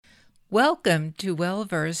Welcome to Well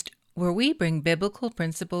Versed, where we bring biblical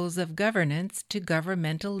principles of governance to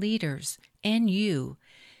governmental leaders and you.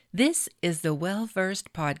 This is the Well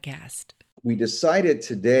Versed podcast. We decided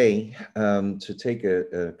today to take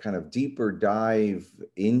a kind of deeper dive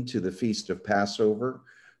into the Feast of Passover,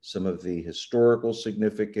 some of the historical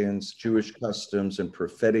significance, Jewish customs, and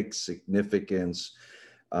prophetic significance,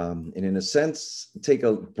 and in a sense, take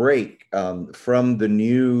a break from the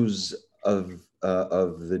news of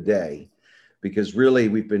the day, because really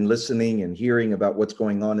we've been listening and hearing about what's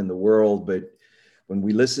going on in the world, but when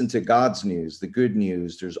we listen to God's news, the good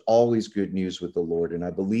news, there's always good news with the Lord. And I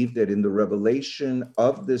believe that in the revelation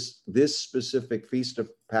of this specific Feast of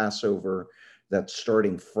Passover, that's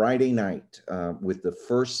starting Friday night with the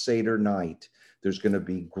first Seder night, there's going to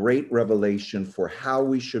be great revelation for how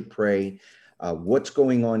we should pray, what's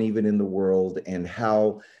going on even in the world, and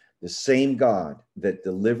how the same God that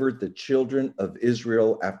delivered the children of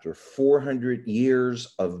Israel after 400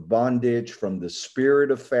 years of bondage from the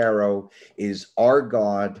spirit of Pharaoh is our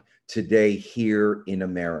God today here in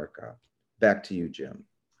America. Back to you, Jim.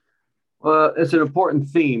 Well, it's an important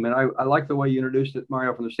theme, and I like the way you introduced it,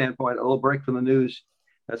 Mario, from the standpoint, a little break from the news.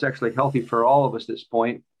 That's actually healthy for all of us at this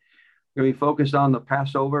point. We're going to be focused on the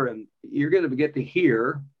Passover, and you're going to get to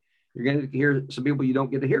hear You're going to hear some people you don't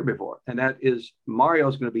get to hear before. And that is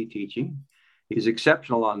Mario's going to be teaching. He's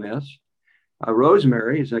exceptional on this.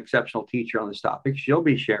 Rosemary is an exceptional teacher on this topic. She'll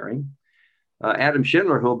be sharing. Adam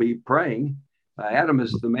Schindler, who'll be praying. Adam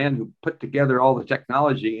is the man who put together all the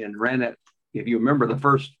technology and ran it, if you remember, the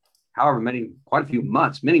first quite a few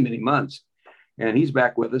months, many months. And he's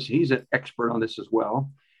back with us. He's an expert on this as well.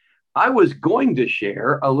 I was going to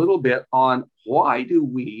share a little bit on why do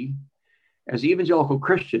we, as evangelical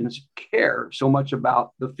Christians, care so much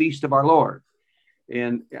about the feast of our Lord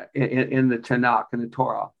in the Tanakh and the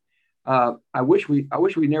Torah. I wish we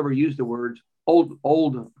never used the words the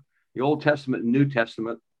Old Testament and New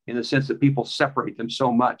Testament, in the sense that people separate them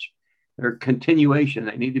so much. They're continuation.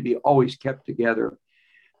 They need to be always kept together.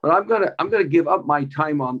 But I'm gonna give up my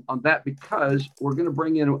time on that, because we're gonna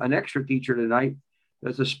bring in an extra teacher tonight.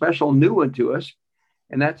 That's a special new one to us,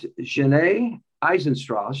 and that's Jeanne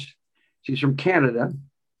Eisenstrass. She's from Canada,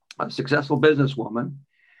 a successful businesswoman.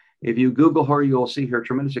 If you Google her, you'll see her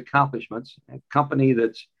tremendous accomplishments. She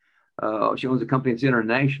owns a company that's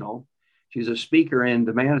international. She's a speaker in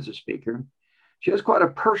demand as a speaker. She has quite a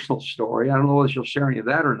personal story. I don't know whether she'll share any of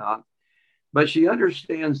that or not, but she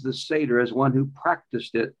understands the Seder as one who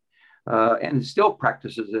practiced it and still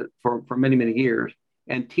practices it for many years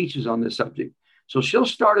and teaches on this subject. So she'll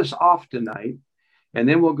start us off tonight. And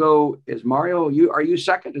then we'll go, is Mario, are you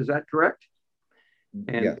second? Is that correct?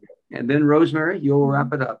 Yeah. And then Rosemary, you'll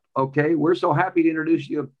wrap it up. Okay, we're so happy to introduce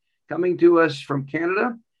you, coming to us from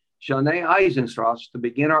Canada, Jeanne Eisenstrass, to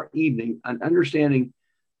begin our evening on understanding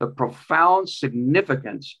the profound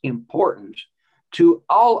significance, importance to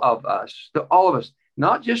all of us,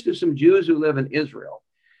 not just to some Jews who live in Israel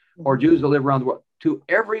or Jews who live around the world, to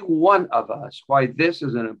every one of us, why this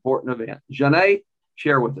is an important event. Jeanne,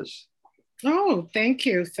 share with us. Oh, thank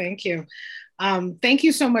you. Thank you. Thank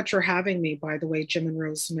you so much for having me, by the way, Jim and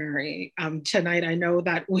Rosemary. Tonight, I know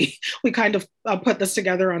that we kind of put this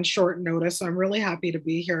together on short notice. So I'm really happy to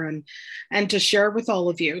be here and to share with all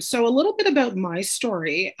of you. So a little bit about my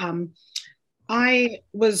story. I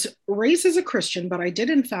was raised as a Christian, but I did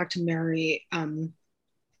in fact marry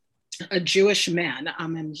a Jewish man.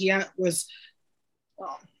 And he was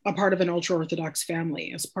a part of an ultra-Orthodox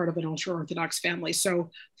family, So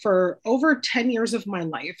for over 10 years of my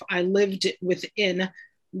life, I lived within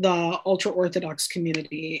the ultra-Orthodox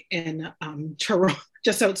community in Toronto,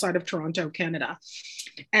 just outside of Toronto, Canada.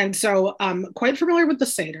 And so I'm quite familiar with the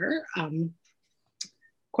Seder,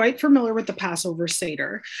 quite familiar with the Passover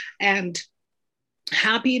Seder, and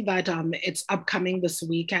happy that it's upcoming this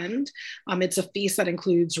weekend. It's a feast that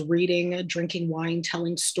includes reading, drinking wine,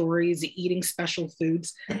 telling stories, eating special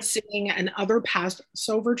foods, singing, and other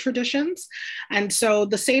Passover traditions. And so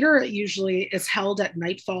the Seder usually is held at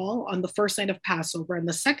nightfall on the first night of Passover, and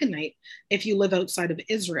the second night if you live outside of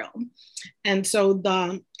Israel. And so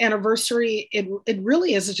the anniversary, it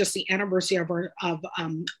really is just the anniversary of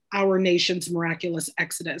our nation's miraculous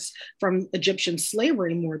exodus from Egyptian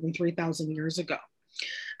slavery more than 3,000 years ago.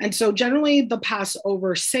 And so generally the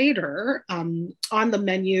Passover Seder, on the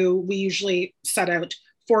menu, we usually set out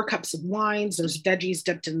 4 cups of wines. There's veggies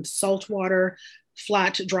dipped in salt water,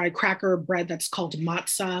 flat dry cracker bread that's called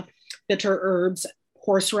matzah, bitter herbs,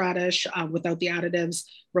 horseradish without the additives,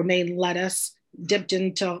 romaine lettuce dipped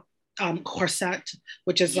into chorset,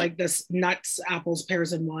 which is like this nuts, apples,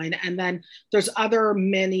 pears, and wine. And then there's other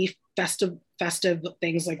many festive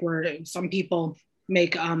things, like where some people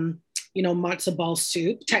make, matzo ball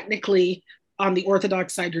soup. Technically, on the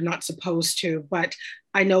Orthodox side, you're not supposed to, but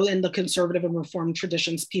I know in the conservative and Reformed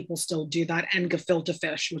traditions, people still do that, and gefilte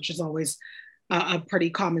fish, which is always a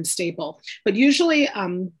pretty common staple. But usually,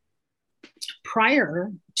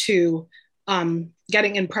 prior to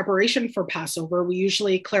getting in preparation for Passover, we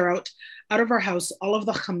usually clear out of our house all of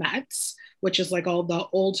the chametz, which is like all the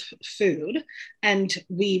old food, and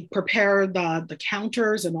we prepare the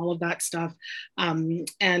counters and all of that stuff. And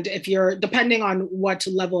if you're, depending on what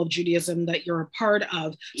level of Judaism that you're a part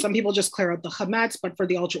of, some people just clear out the chametz, but for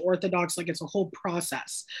the ultra Orthodox, like it's a whole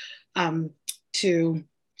process to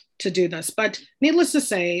do this. But needless to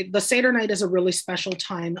say, the Seder night is a really special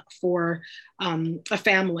time for a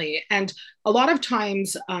family. And a lot of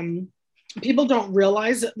times, people don't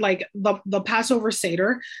realize, like the Passover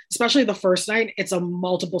Seder, especially the first night, it's a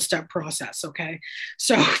multiple step process. Okay.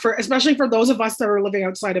 So especially for those of us that are living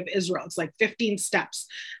outside of Israel, it's like 15 steps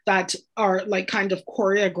that are like kind of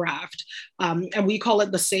choreographed. And we call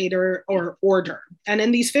it the Seder or order. And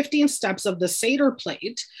in these 15 steps of the Seder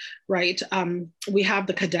plate, right, we have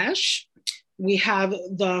the Kadesh, we have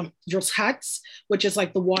the Yoshatz, which is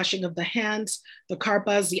like the washing of the hands, the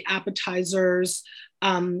karpas, the appetizers,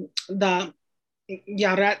 the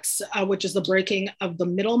Yaretz, which is the breaking of the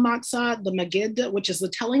middle matzah, the Magid, which is the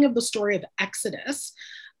telling of the story of Exodus.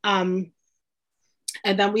 And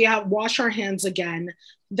then we wash our hands again.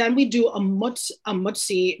 Then we do a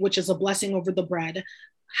mutzi, which is a blessing over the bread,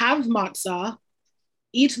 have matzah,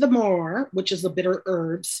 eat the mor, which is the bitter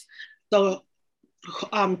herbs, the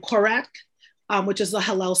korek, which is the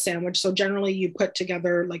Hallel sandwich. So generally you put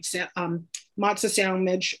together like matzah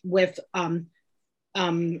sandwich with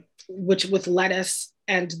which with lettuce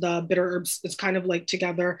and the bitter herbs is kind of like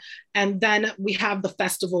together. And then we have the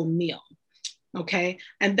festival meal. Okay.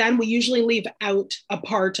 And then we usually leave out a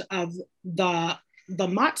part of the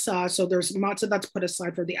matzah. So there's matzah that's put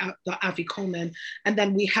aside for the afikomen. And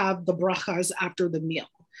then we have the brachas after the meal.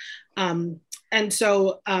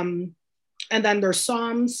 And then there's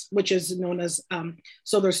Psalms, which is known as,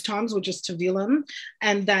 so there's Psalms, which is Tevilim,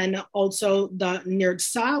 and then also the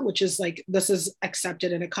Nirtzah, which is like, this is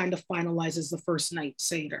accepted and it kind of finalizes the first night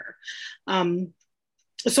Seder.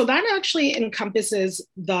 So that actually encompasses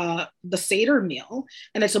the Seder meal,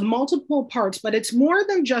 and it's a multiple parts, but it's more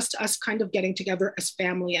than just us kind of getting together as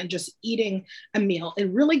family and just eating a meal.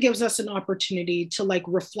 It really gives us an opportunity to like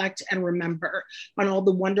reflect and remember on all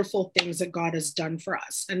the wonderful things that God has done for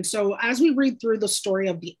us. And so as we read through the story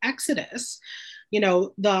of the Exodus,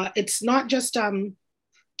 it's not just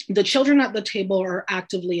the children at the table are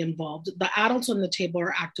actively involved. The adults on the table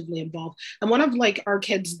are actively involved. And one of like our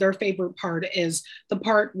kids, their favorite part is the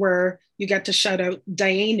part where you get to shout out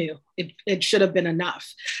Dayenu. It should have been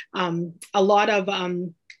enough. A lot of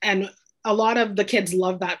the kids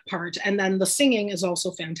love that part. And then the singing is also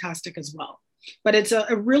fantastic as well. But it's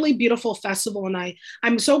a really beautiful festival. And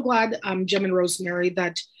I'm so glad, Jim and Rosemary,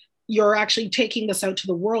 that you're actually taking this out to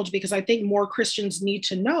the world, because I think more Christians need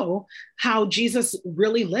to know how Jesus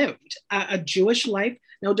really lived a Jewish life,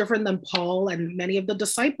 no different than Paul and many of the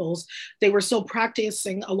disciples. They were still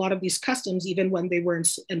practicing a lot of these customs, even when they were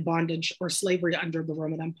in bondage or slavery under the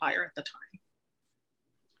Roman Empire at the time.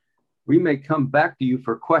 We may come back to you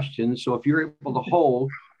for questions. So if you're able to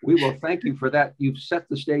hold, we will thank you for that. You've set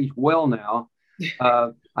the stage well now.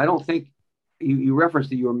 I don't think you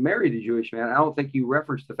referenced that you were married to a Jewish man. I don't think you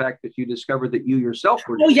referenced the fact that you discovered that you yourself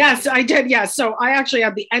were Jewish. Oh, yes, I did. Yes. So I actually,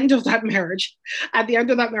 at the end of that marriage, I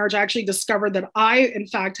actually discovered that I, in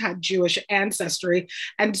fact, had Jewish ancestry.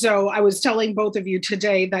 And so I was telling both of you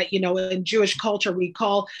today that, in Jewish culture, we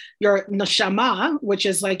call your neshama, which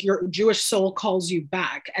is like your Jewish soul calls you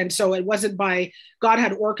back. And so it wasn't God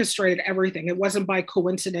had orchestrated everything. It wasn't by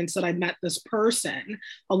coincidence that I met this person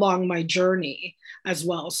along my journey as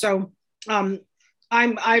well. So I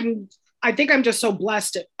think I'm just so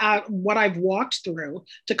blessed at what I've walked through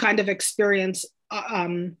to kind of experience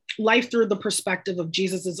life through the perspective of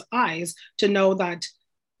Jesus's eyes, to know that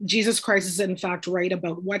Jesus Christ is in fact right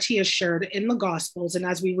about what he has shared in the Gospels. And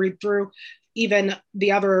as we read through even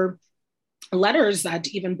the other letters that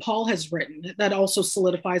even Paul has written, that also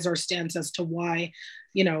solidifies our stance as to why,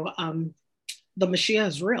 the Messiah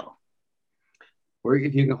is real.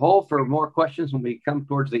 If you can hold for more questions when we come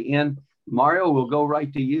towards the end, Mario, we'll go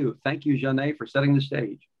right to you. Thank you, Jeanne, for setting the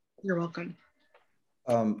stage. You're welcome.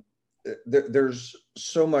 There's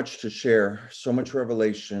so much to share, so much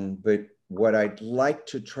revelation, but what I'd like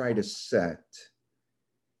to try to set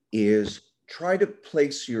is try to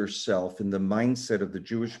place yourself in the mindset of the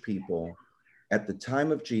Jewish people at the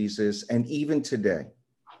time of Jesus and even today.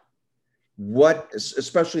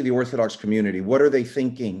 especially the Orthodox community, what are they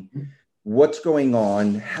thinking? What's going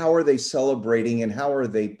on? How are they celebrating, and how are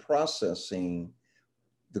they processing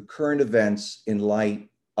the current events in light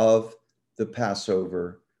of the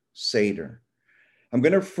Passover Seder? I'm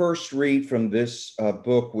going to first read from this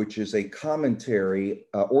book, which is a commentary,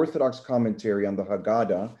 Orthodox commentary on the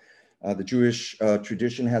Haggadah. The Jewish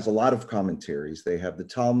tradition has a lot of commentaries. They have the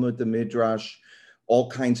Talmud, the Midrash, all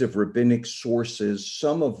kinds of rabbinic sources,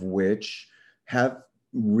 some of which have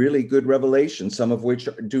really good revelation, some of which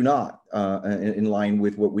do not, in line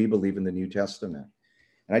with what we believe in the New Testament.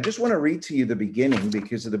 And I just want to read to you the beginning,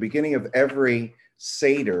 because at the beginning of every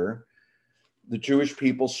Seder, the Jewish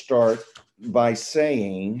people start by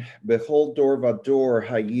saying, Bechol dor vador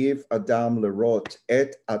hayiv adam lerot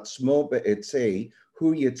et atzmo be'etzei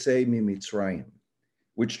hu yetzei mimitzrayim,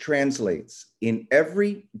 which translates, in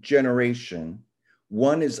every generation,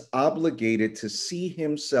 one is obligated to see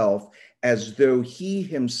himself as though he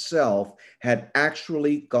himself had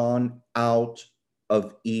actually gone out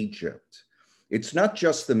of Egypt. It's not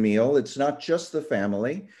just the meal. It's not just the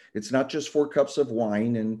family. It's not just 4 cups of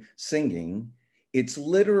wine and singing. It's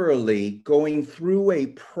literally going through a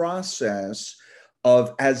process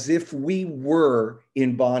of as if we were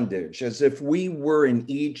in bondage, as if we were in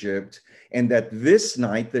Egypt, and that this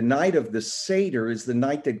night, the night of the Seder, is the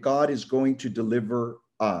night that God is going to deliver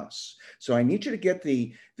us. So I need you to get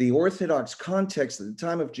the Orthodox context at the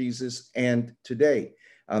time of Jesus and today.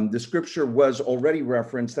 The scripture was already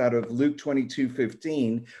referenced out of Luke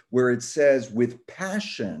 22:15, where it says, with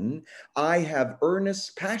passion, I have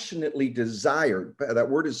passionately desired, that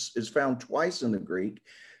word is found twice in the Greek,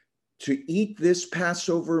 to eat this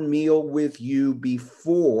Passover meal with you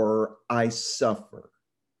before I suffer.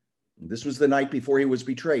 This was the night before he was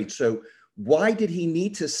betrayed. So why did he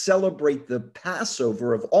need to celebrate the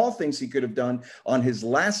Passover of all things he could have done on his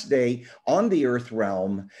last day on the earth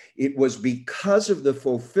realm? It was because of the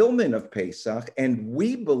fulfillment of Pesach. And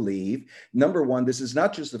we believe, number one, this is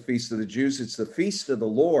not just the feast of the Jews, it's the feast of the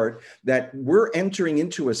Lord, that we're entering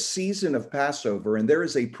into a season of Passover, and there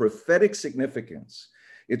is a prophetic significance.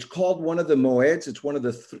 It's called one of the Moeds. It's one of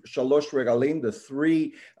the Shalosh Regalim, the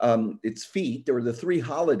 3, its feet. There were the 3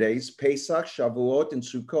 holidays, Pesach, Shavuot, and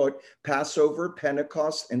Sukkot, Passover,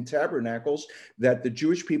 Pentecost, and Tabernacles, that the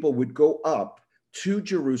Jewish people would go up to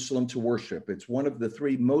Jerusalem to worship. It's one of the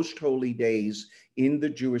 3 most holy days in the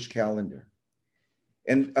Jewish calendar.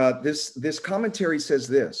 And this commentary says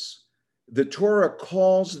this: the Torah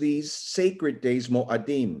calls these sacred days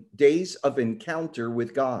Mo'adim, days of encounter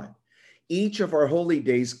with God. Each of our holy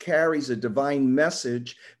days carries a divine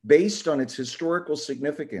message based on its historical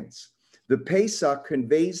significance. The Pesach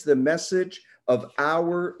conveys the message of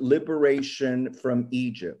our liberation from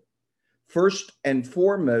Egypt. First and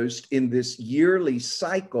foremost in this yearly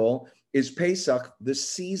cycle is Pesach, the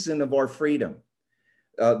season of our freedom.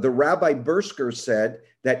 The Rabbi Bursker said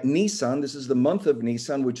that Nisan, this is the month of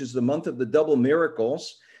Nisan, which is the month of the double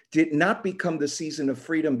miracles, did not become the season of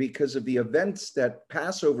freedom because of the events that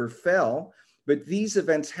Passover fell, but these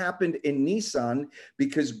events happened in Nisan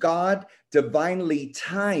because God divinely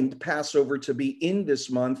timed Passover to be in this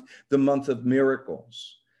month, the month of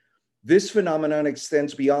miracles. This phenomenon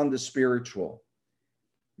extends beyond the spiritual.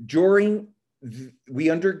 We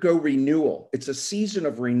undergo renewal. It's a season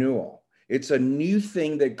of renewal. It's a new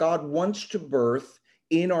thing that God wants to birth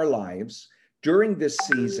in our lives. During this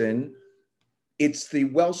season, it's the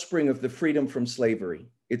wellspring of the freedom from slavery.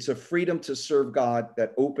 It's a freedom to serve God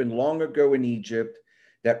that opened long ago in Egypt,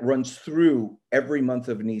 that runs through every month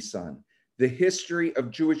of Nisan. The history of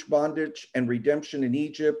Jewish bondage and redemption in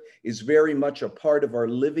Egypt is very much a part of our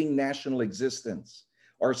living national existence.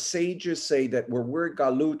 Our sages say that where we're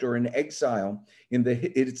galut, or in exile,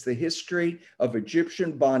 it's the history of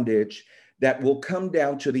Egyptian bondage that will come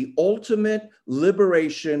down to the ultimate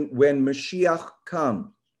liberation when Mashiach comes.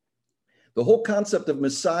 The whole concept of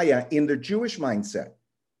Messiah in the Jewish mindset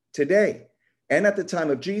today and at the time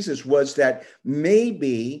of Jesus was that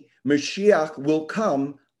maybe Mashiach will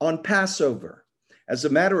come on Passover. As a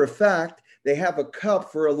matter of fact, they have a cup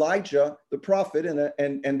for Elijah, the prophet,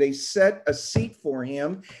 and they set a seat for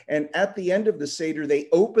him. And at the end of the Seder, they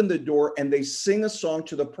open the door and they sing a song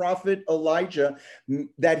to the prophet Elijah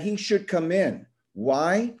that he should come in.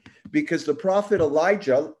 Why? Because the prophet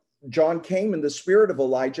Elijah, John came and the spirit of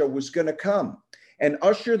Elijah was going to come and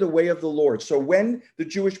usher the way of the Lord. So when the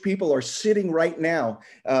Jewish people are sitting right now,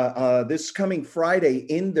 this coming Friday,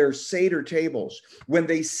 in their Seder tables, when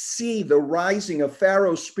they see the rising of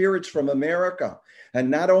Pharaoh's spirits from America, And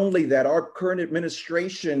not only that, our current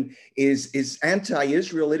administration is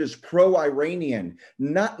anti-Israel, it is pro-Iranian.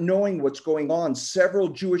 Not knowing what's going on, several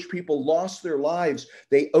Jewish people lost their lives.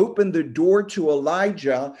 They opened the door to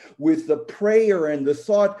Elijah with the prayer and the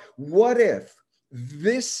thought, what if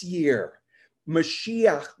this year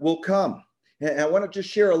Mashiach will come? And I want to just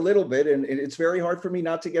share a little bit, and it's very hard for me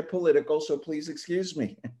not to get political, so please excuse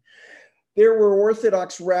me. There were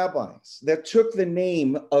Orthodox rabbis that took the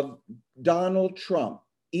name of Donald Trump.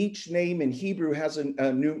 Each name in Hebrew has a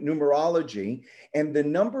numerology, and the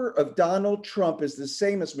number of Donald Trump is the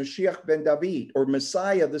same as Mashiach ben David, or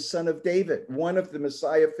Messiah, the son of David, one of the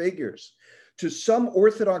Messiah figures. To some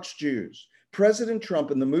Orthodox Jews, President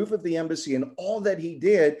Trump and the move of the embassy and all that he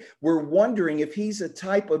did were wondering if he's a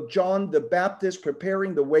type of John the Baptist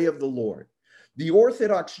preparing the way of the Lord. The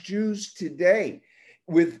Orthodox Jews today,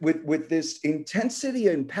 with this intensity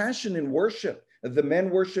and passion in worship, the men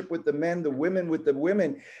worship with the men, the women with the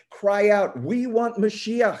women, cry out, we want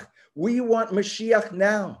Mashiach. We want Mashiach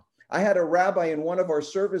now. I had a rabbi in one of our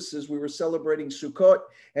services. We were celebrating Sukkot,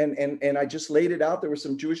 and I just laid it out. There were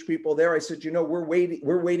some Jewish people there. I said, you know, we're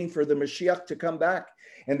waiting for the Mashiach to come back.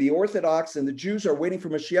 And the Orthodox and the Jews are waiting for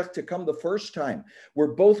Mashiach to come the first time.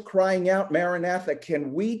 We're both crying out, Maranatha.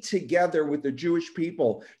 Can we together with the Jewish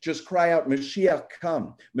people just cry out, Mashiach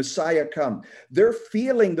come, Messiah come? They're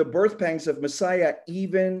feeling the birth pangs of Messiah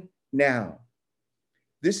even now.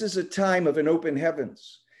 This is a time of an open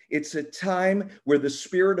heavens. It's a time where the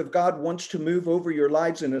Spirit of God wants to move over your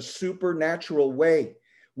lives in a supernatural way.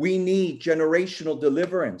 We need generational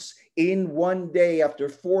deliverance in one day after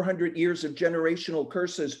 400 years of generational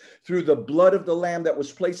curses through the blood of the Lamb that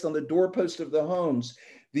was placed on the doorpost of the homes.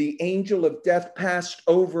 The angel of death passed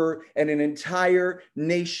over and an entire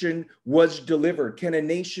nation was delivered. Can a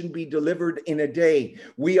nation be delivered in a day?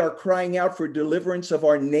 We are crying out for deliverance of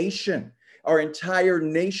our nation, our entire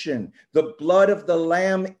nation. The blood of the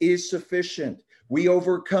Lamb is sufficient. We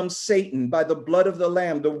overcome Satan by the blood of the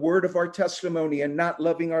Lamb, the word of our testimony, and not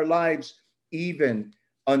loving our lives even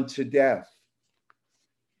unto death.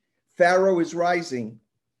 Pharaoh is rising.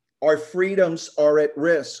 Our freedoms are at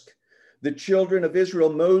risk. The children of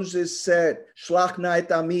Israel, Moses said, Shlach na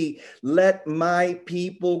et ami, let my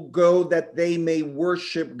people go that they may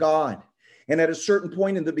worship God. And at a certain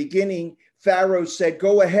point in the beginning, Pharaoh said,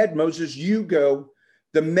 go ahead, Moses, you go,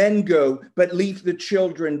 the men go, but leave the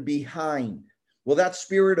children behind. Well, that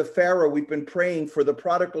spirit of Pharaoh, we've been praying for the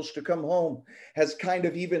prodigals to come home, has kind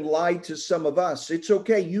of even lied to some of us. It's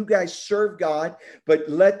okay, you guys serve God, but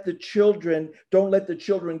don't let the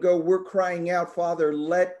children go. We're crying out, Father,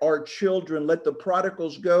 let our children, let the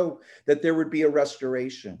prodigals go, that there would be a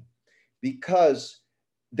restoration. Because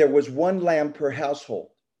there was one lamb per household.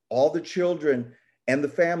 All the children and the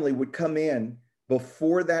family would come in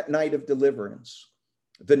before that night of deliverance.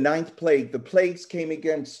 The ninth plague, the plagues came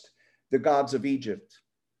against the gods of Egypt.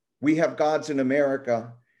 We have gods in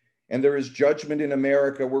America, and there is judgment in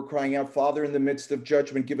America. We're crying out, Father, in the midst of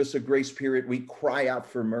judgment, give us a grace period. We cry out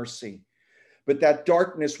for mercy. But that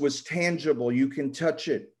darkness was tangible. You can touch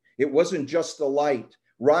it. It wasn't just the light.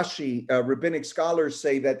 Rashi, rabbinic scholars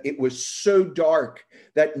say that it was so dark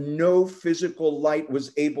that no physical light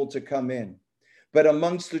was able to come in. But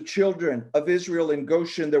amongst the children of Israel in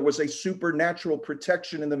Goshen, there was a supernatural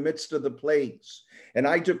protection in the midst of the plagues. And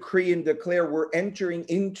I decree and declare we're entering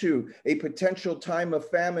into a potential time of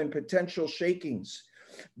famine, potential shakings.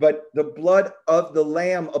 But the blood of the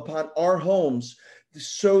Lamb upon our homes,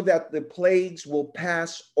 so that the plagues will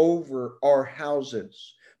pass over our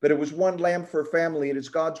houses. But it was one lamb for family. It is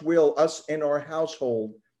God's will, us and our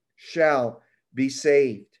household shall be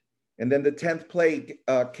saved. And then the 10th plague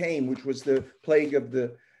came, which was the plague of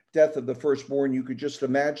the death of the firstborn. You could just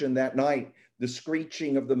imagine that night, the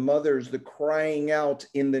screeching of the mothers, the crying out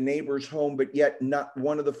in the neighbor's home, but yet not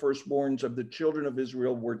one of the firstborns of the children of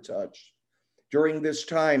Israel were touched. During this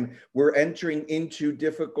time, we're entering into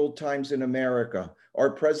difficult times in America. Our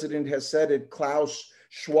president has said it. Klaus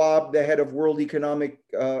Schwab, the head of World Economic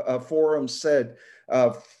Forum, said,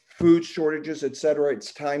 food shortages, etc.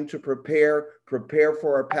 It's time to prepare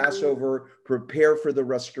for our Passover, prepare for the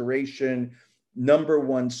restoration, number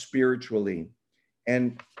one, spiritually.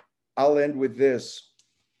 And I'll end with this.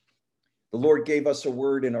 The Lord gave us a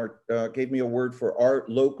word gave me a word for our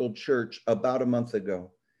local church about a month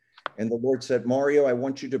ago. And the Lord said, Mario, I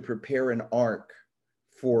want you to prepare an ark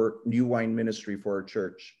for New Wine Ministry for our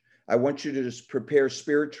church. I want you to just prepare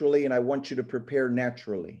spiritually, and I want you to prepare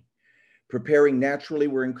naturally. Preparing naturally,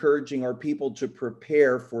 we're encouraging our people to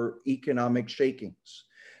prepare for economic shakings.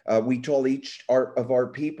 We told each of our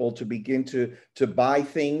people to begin to buy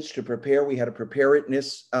things to prepare. We had a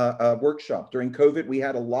preparedness workshop. During COVID, we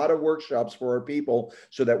had a lot of workshops for our people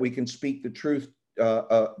so that we can speak the truth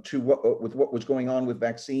to what was going on with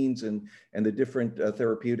vaccines and the different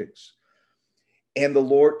therapeutics. And the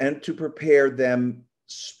Lord, and to prepare them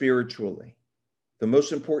spiritually. The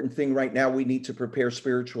most important thing right now, we need to prepare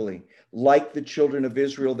spiritually, like the children of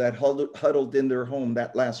Israel that huddled in their home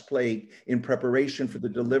that last plague in preparation for the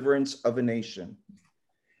deliverance of a nation.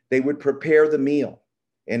 They would prepare the meal,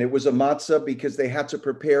 and it was a matzah because they had to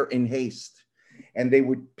prepare in haste. And they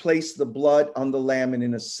would place the blood on the lamb, and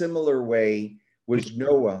in a similar way was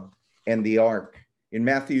Noah and the ark. In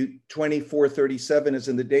Matthew 24:37, as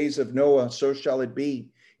in the days of Noah, so shall it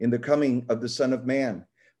be in the coming of the Son of Man.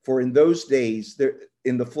 For in those days,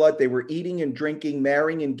 in the flood, they were eating and drinking,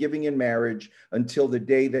 marrying and giving in marriage until the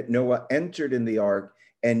day that Noah entered in the ark,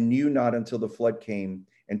 and knew not until the flood came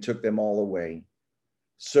and took them all away.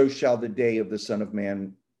 So shall the day of the Son of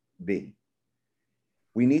Man be.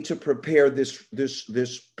 We need to prepare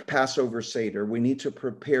this Passover Seder. We need to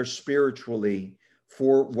prepare spiritually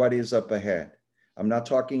for what is up ahead. I'm not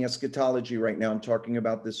talking eschatology right now. I'm talking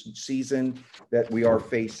about this season that we are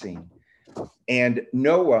facing. And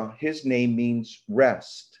Noah, his name means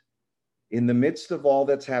rest. In the midst of all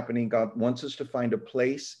that's happening, God wants us to find a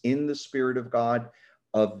place in the Spirit of God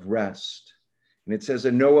of rest. And it says,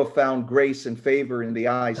 and Noah found grace and favor in the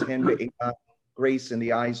eyes, grace in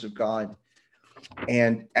the eyes of God.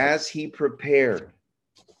 And as he prepared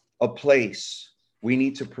a place, we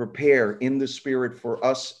need to prepare in the Spirit for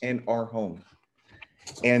us and our home.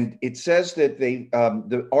 And it says that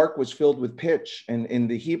the ark was filled with pitch, and in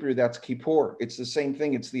the Hebrew, that's kippur. It's the same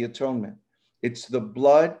thing. It's the atonement. It's the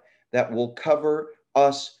blood that will cover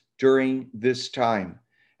us during this time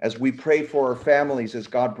as we pray for our families as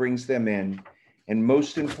God brings them in, and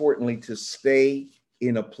most importantly, to stay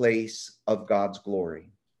in a place of God's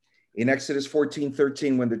glory. In Exodus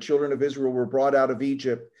 14:13, when the children of Israel were brought out of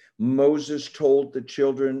Egypt, Moses told the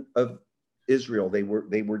children of Israel, they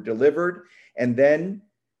were delivered, and then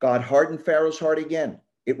God hardened Pharaoh's heart again.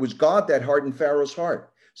 It was God that hardened Pharaoh's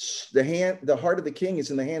heart. The heart of the king is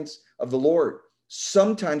in the hands of the Lord.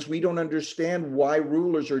 Sometimes we don't understand why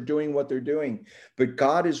rulers are doing what they're doing, but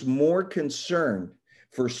God is more concerned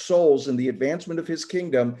for souls and the advancement of his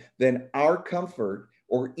kingdom than our comfort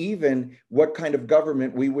or even what kind of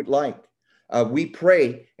government we would like. We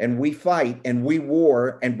pray and we fight and we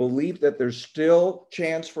war and believe that there's still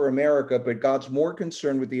chance for America, but God's more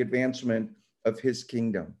concerned with the advancement of his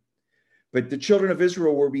kingdom. But the children of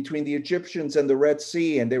Israel were between the Egyptians and the Red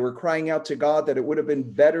Sea, and they were crying out to God that it would have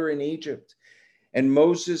been better in Egypt. And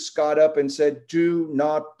Moses got up and said, do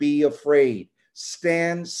not be afraid.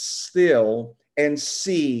 Stand still and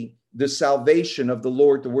see the salvation of the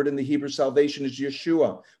Lord. The word in the Hebrew salvation is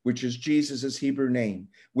Yeshua, which is Jesus' Hebrew name,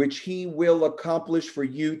 which he will accomplish for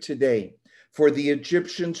you today. For the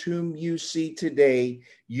Egyptians whom you see today,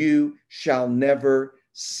 you shall never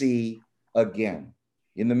see again.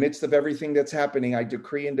 In the midst of everything that's happening, I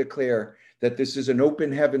decree and declare that this is an open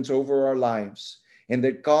heavens over our lives, and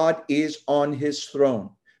that God is on his throne,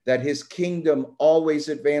 that his kingdom always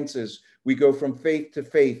advances. We go from faith to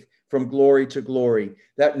faith, from glory to glory,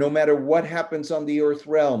 that no matter what happens on the earth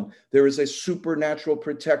realm, there is a supernatural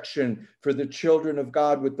protection for the children of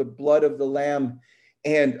God with the blood of the Lamb.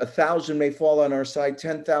 And 1,000 may fall on our side,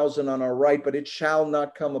 10,000 on our right, but it shall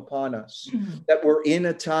not come upon us. That we're in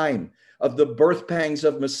a time of the birth pangs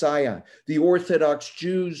of Messiah. The Orthodox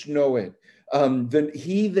Jews know it. The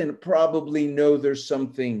heathen probably know there's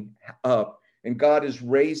something up. And God is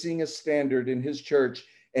raising a standard in his church.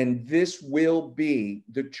 And this will be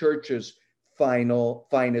the church's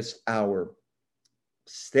finest hour.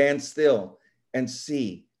 Stand still and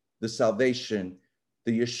see the salvation,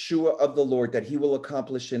 the Yeshua of the Lord, that he will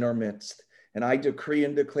accomplish in our midst. And I decree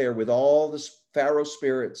and declare with all the Pharaoh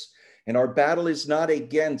spirits, and our battle is not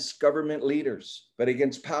against government leaders, but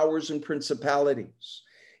against powers and principalities.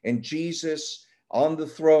 And Jesus on the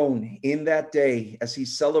throne in that day, as he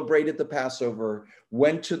celebrated the Passover,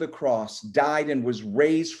 went to the cross, died, and was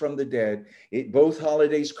raised from the dead. Both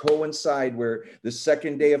holidays coincide, where the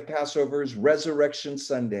second day of Passover is Resurrection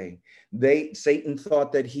Sunday. Satan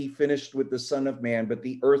thought that he finished with the Son of Man, but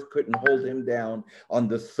the earth couldn't hold him down. On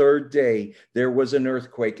the third day, there was an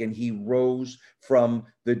earthquake, and he rose from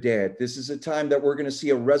the dead. This is a time that we're going to see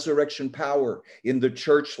a resurrection power in the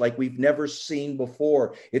church like we've never seen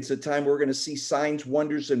before. It's a time we're going to see signs,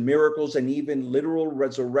 wonders, and miracles, and even literal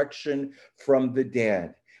resurrection from the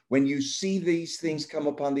dead. When you see these things come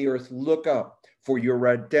upon the earth, look up, for your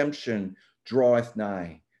redemption draweth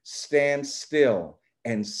nigh. Stand still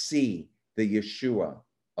and see the Yeshua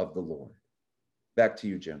of the Lord. Back to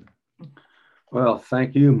you, Jim. Well,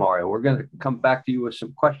 thank you, Mario. We're going to come back to you with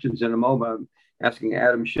some questions in a moment. I'm asking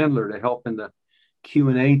Adam Schindler to help in the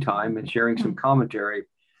Q&A time and sharing some commentary.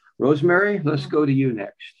 Rosemary, let's go to you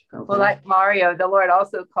next. Okay. Well, like Mario, the Lord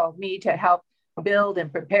also called me to help build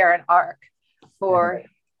and prepare an ark for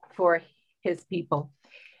his people.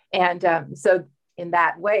 And so in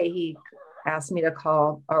that way, he asked me to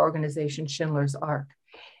call our organization Schindler's Ark.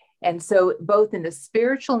 And so both in the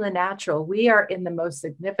spiritual and the natural, we are in the most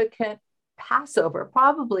significant Passover,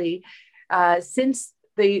 probably since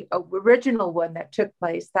the original one that took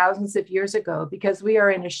place thousands of years ago, because we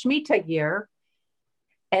are in a Shemitah year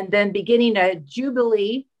and then beginning a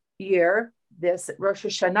Jubilee year, this Rosh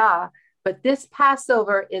Hashanah. But this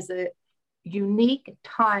Passover is a unique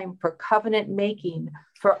time for covenant making,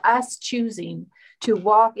 for us choosing to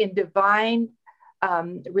walk in divine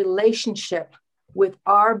relationship with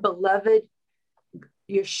our beloved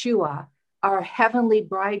Yeshua, our heavenly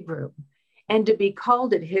bridegroom, and to be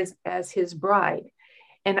called as his bride.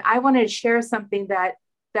 And I wanted to share something that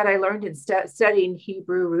I learned in studying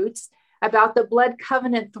Hebrew roots about the blood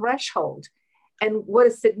covenant threshold and what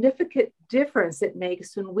a significant difference it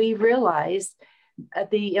makes when we realize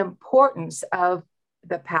the importance of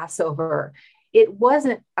the Passover. It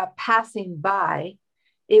wasn't a passing by.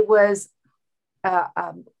 It was,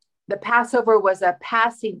 the Passover was a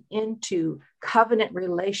passing into covenant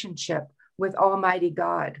relationship with Almighty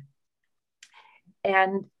God.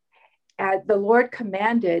 And the Lord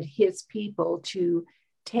commanded his people to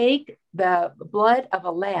take the blood of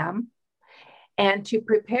a lamb and to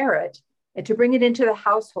prepare it and to bring it into the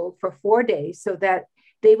household for 4 days so that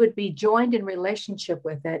they would be joined in relationship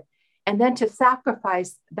with it, and then to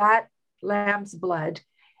sacrifice that lamb's blood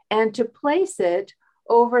and to place it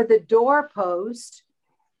over the doorpost,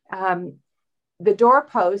 the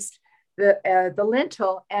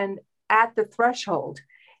lintel, and at the threshold.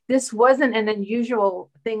 This wasn't an unusual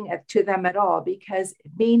thing to them at all, because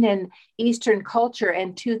being in Eastern culture,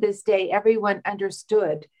 and to this day, everyone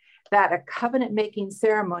understood that a covenant-making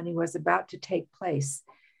ceremony was about to take place.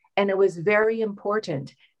 And it was very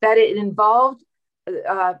important that it involved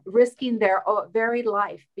risking their very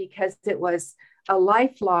life, because it was a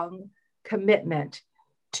lifelong commitment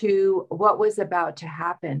to what was about to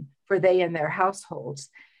happen for they and their households.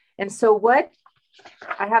 And so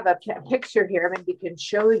I have a picture here, maybe I can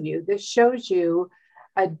show you. This shows you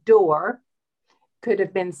a door, could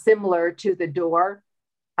have been similar to the door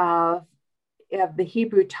of the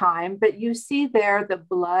Hebrew time, but you see there the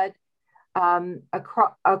blood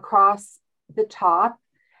across the top.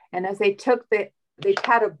 And as they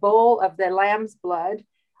had a bowl of the lamb's blood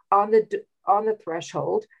on the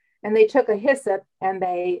threshold, and they took a hyssop and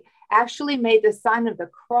they actually made the sign of the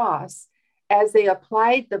cross as they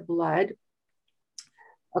applied the blood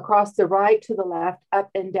across the right to the left, up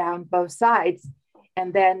and down both sides.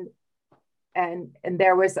 And then, and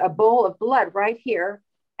there was a bowl of blood right here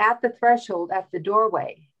at the threshold, at the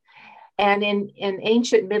doorway. And in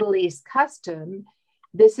ancient Middle East custom,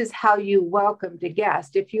 this is how you welcomed a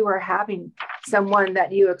guest. If you were having someone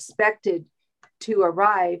that you expected to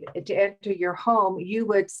arrive, to enter your home, you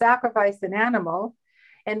would sacrifice an animal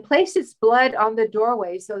and place its blood on the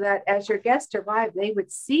doorway so that as your guest arrived, they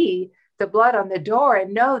would see the blood on the door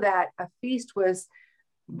and know that a feast was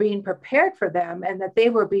being prepared for them and that they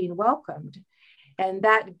were being welcomed. And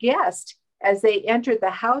that guest, as they entered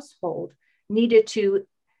the household, needed to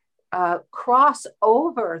cross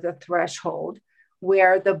over the threshold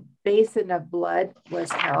where the basin of blood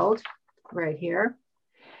was held, right here,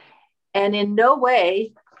 and in no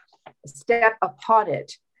way step upon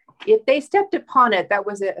it. If they stepped upon it, that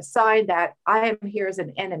was a sign that I am here as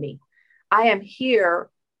an enemy. I am here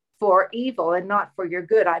for evil and not for your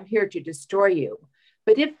good. I'm here to destroy you.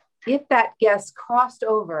 But if that guest crossed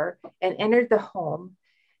over and entered the home,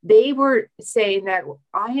 they were saying that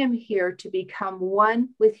I am here to become one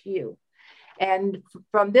with you. And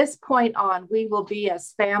from this point on, we will be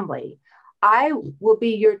as family. I will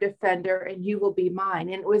be your defender and you will be mine.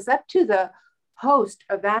 And it was up to the host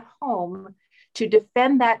of that home to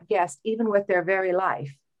defend that guest, even with their very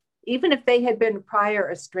life, even if they had been prior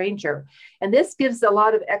a stranger. And this gives a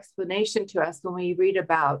lot of explanation to us when we read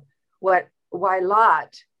about why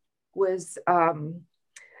Lot was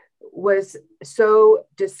so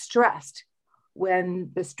distressed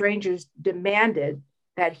when the strangers demanded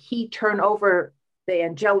that he turn over the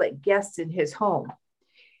angelic guests in his home.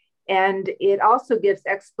 And it also gives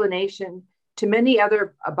explanation to many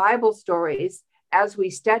other Bible stories as we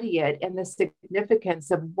study it, and the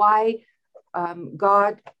significance of why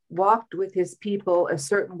God walked with his people a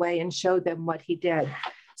certain way and showed them what he did.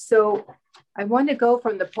 So I want to go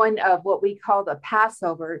from the point of what we call the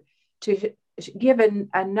Passover to give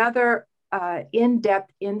another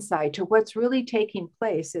in-depth insight to what's really taking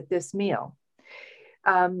place at this meal.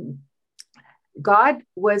 God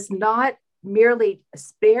was not merely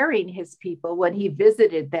sparing his people when he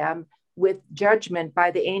visited them with judgment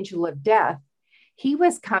by the angel of death. He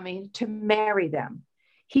was coming to marry them.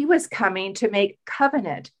 He was coming to make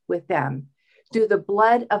covenant with them through the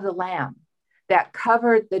blood of the Lamb that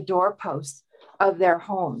covered the doorposts of their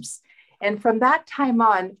homes. And from that time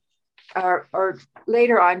on, or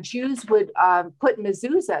later on, Jews would put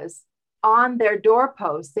mezuzahs on their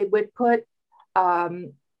doorposts. They would put a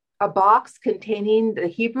box containing the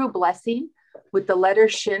Hebrew blessing with the letter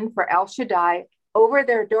Shin for El Shaddai over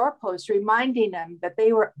their doorposts, reminding them that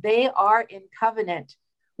they are in covenant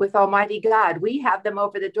with Almighty God. We have them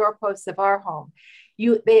over the doorposts of our home.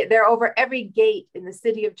 They're over every gate in the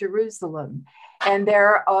city of Jerusalem, and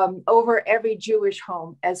they're over every Jewish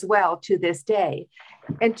home as well to this day.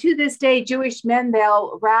 And to this day, Jewish men,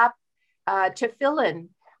 they'll wrap tefillin.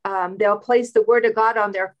 They'll place the word of God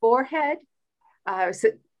on their forehead,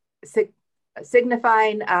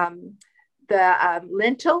 signifying the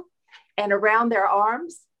lintel, and around their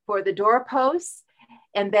arms for the doorposts,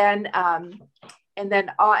 and then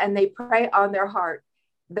they pray on their heart,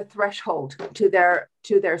 the threshold to their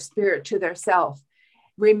spirit, to their self,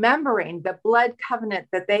 remembering the blood covenant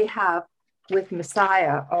that they have with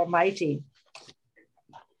Messiah Almighty.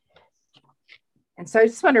 And so I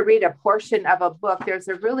just want to read a portion of a book. There's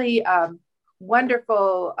a really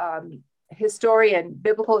wonderful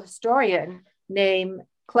biblical historian named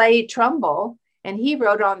Clay Trumbull, and he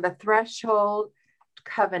wrote on the threshold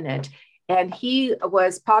covenant. And he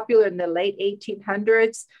was popular in the late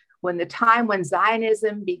 1800s, when the time when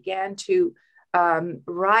Zionism began to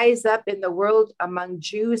rise up in the world among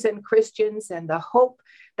Jews and Christians, and the hope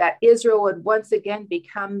that Israel would once again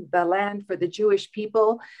become the land for the Jewish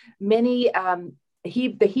people. The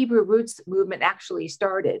Hebrew Roots movement actually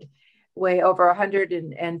started way over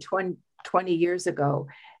 120 years ago.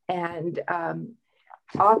 And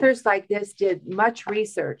authors like this did much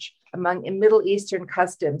research among Middle Eastern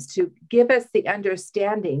customs to give us the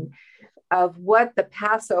understanding of what the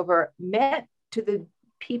Passover meant to the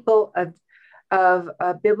people of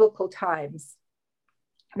biblical times.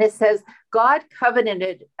 And it says, God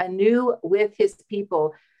covenanted anew with his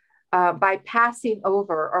people by passing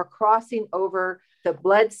over or crossing over the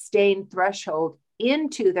blood-stained threshold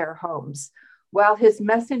into their homes, while his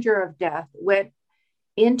messenger of death went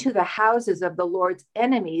into the houses of the Lord's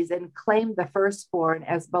enemies and claimed the firstborn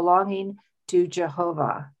as belonging to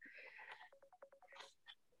Jehovah.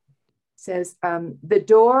 It says, the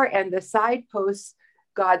door and the side posts,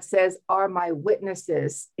 God says, are my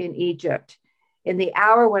witnesses in Egypt, in the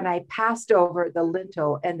hour when I passed over the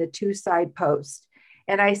lintel and the two side posts.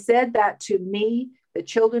 And I said that to me, the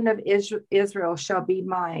children of Israel shall be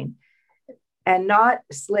mine, and not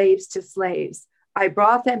slaves to slaves. I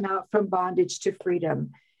brought them out from bondage to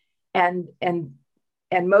freedom. And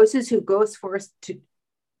Moses, who goes forth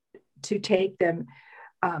to take them,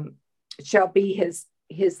 shall be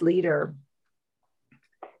his leader.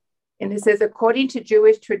 And it says, according to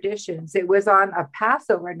Jewish traditions, it was on a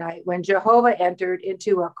Passover night when Jehovah entered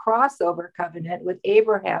into a crossover covenant with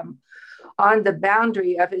Abraham on the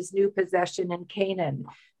boundary of his new possession in Canaan.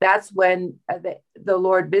 That's when the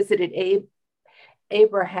Lord visited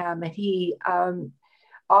Abraham, and he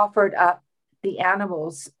offered up the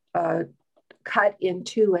animals cut in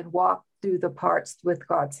two and walked through the parts with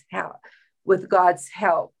God's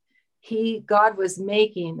help. God was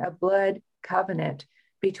making a blood covenant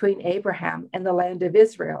between Abraham and the land of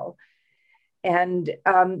Israel. And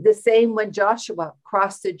the same when Joshua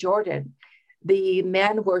crossed the Jordan, the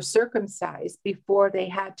men were circumcised before they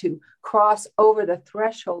had to cross over the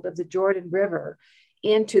threshold of the Jordan River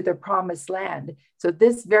into the promised land. So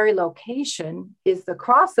this very location is the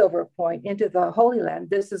crossover point into the Holy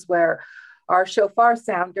Land. This is where our shofar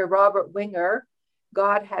sounder, Robert Winger,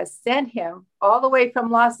 God has sent him all the way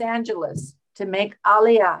from Los Angeles to make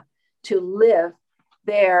Aliyah, to live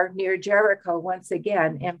there near Jericho once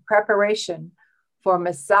again in preparation for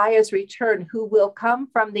Messiah's return, who will come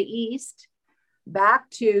from the east back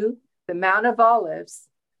to the Mount of Olives,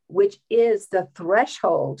 which is the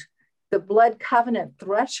threshold, the blood covenant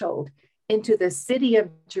threshold into the city of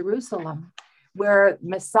Jerusalem, where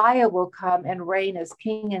Messiah will come and reign as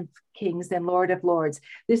King of Kings and Lord of Lords.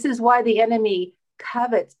 This is why the enemy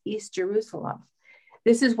covets East Jerusalem.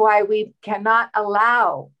 This is why we cannot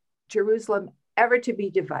allow Jerusalem ever to be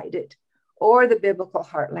divided or the biblical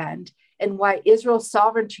heartland, and why Israel's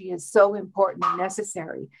sovereignty is so important and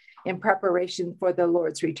necessary in preparation for the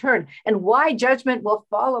Lord's return, and why judgment will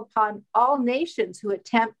fall upon all nations who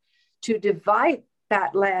attempt to divide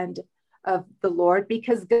that land of the Lord,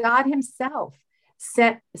 because God himself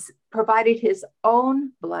provided his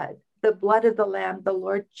own blood, the blood of the Lamb, the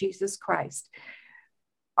Lord Jesus Christ,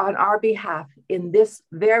 on our behalf in this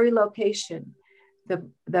very location,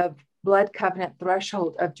 the blood covenant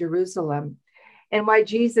threshold of Jerusalem, and why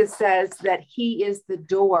Jesus says that he is the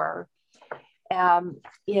door. I've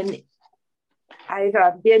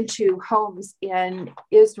been to homes in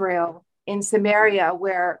Israel, in Samaria,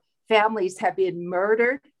 where families have been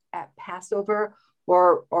murdered at Passover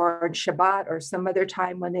or on Shabbat or some other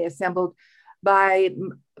time when they assembled by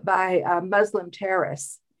Muslim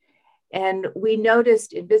terrorists. And we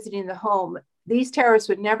noticed in visiting the home, these terrorists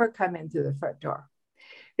would never come in through the front door.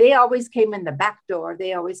 They always came in the back door.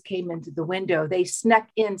 They always came into the window. They snuck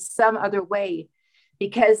in some other way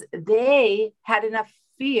because they had enough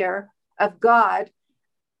fear of God,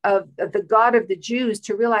 of the God of the Jews,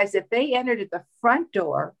 to realize if they entered at the front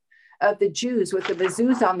door of the Jews with the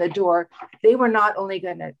mezuzah on the door, they were not only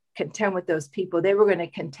going to contend with those people, they were going to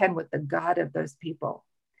contend with the God of those people.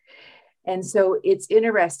 And so it's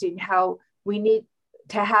interesting how we need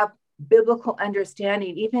to have biblical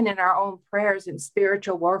understanding, even in our own prayers and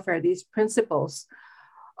spiritual warfare. These principles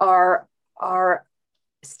are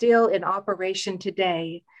still in operation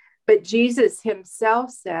today. But Jesus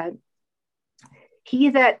himself said, "He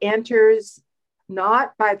that enters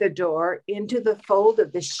not by the door into the fold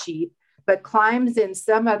of the sheep, but climbs in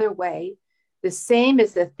some other way, the same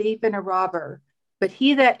is a thief and a robber. But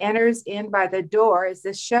he that enters in by the door is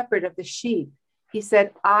the shepherd of the sheep." He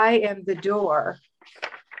said, "I am the door."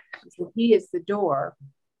 So he is the door.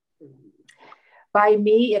 "By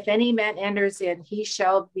me, if any man enters in, he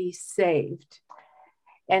shall be saved."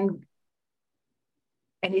 And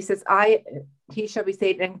he says, he shall be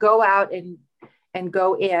saved and go out and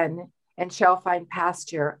go in and shall find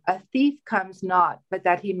pasture. "A thief comes not, but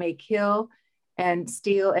that he may kill and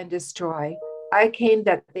steal and destroy. I came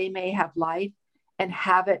that they may have life and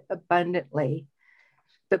have it abundantly."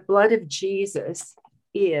 The blood of Jesus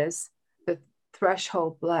is the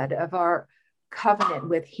threshold blood of our covenant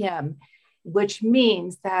with him, which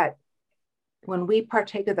means that when we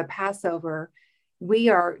partake of the Passover,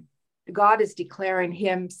 God is declaring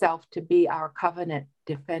himself to be our covenant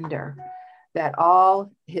defender, that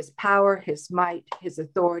all his power, his might, his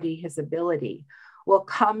authority, his ability will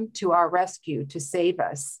come to our rescue to save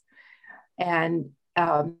us. And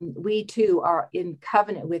we too are in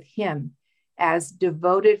covenant with him as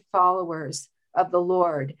devoted followers of the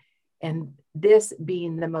Lord. And this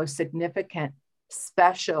being the most significant,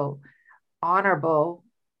 special, honorable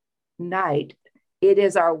night, it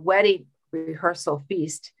is our wedding rehearsal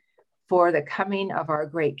feast for the coming of our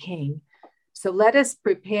great King. So let us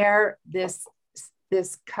prepare this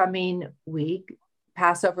coming week.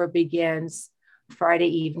 Passover begins Friday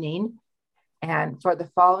evening, and for the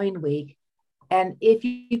following week. And if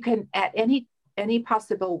you can, at any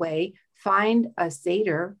possible way, find a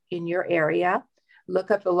Seder in your area,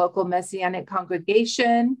 look up the local Messianic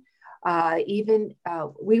congregation.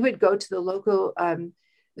 We would go to the local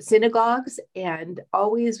synagogues, and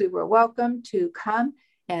always we were welcome to come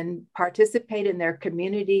and participate in their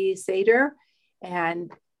community Seder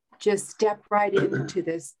and just step right into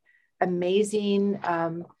this amazing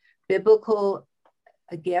biblical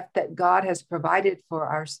gift that God has provided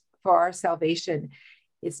for our salvation.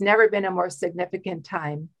 It's never been a more significant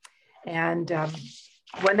time. And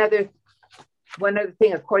one other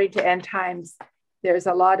thing, according to End Times, there's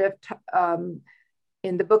a lot of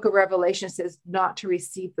in the book of Revelation says not to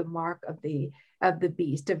receive the mark of the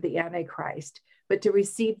beast, of the Antichrist, but to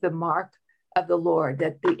receive the mark of the Lord,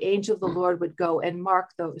 that the angel of the Lord would go and mark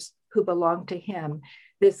those who belong to him.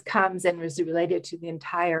 This comes and is related to the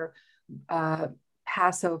entire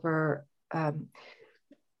Passover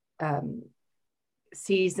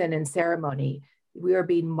season and ceremony. We are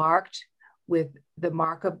being marked with the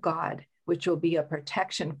mark of God, which will be a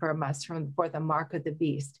protection from us for the mark of the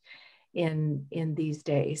beast in these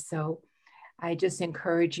days. So I just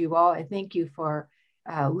encourage you all. I thank you for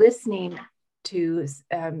listening to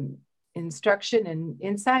instruction and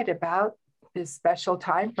insight about this special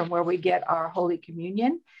time from where we get our Holy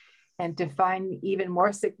Communion, and to find even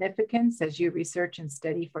more significance as you research and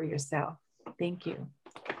study for yourself. Thank you.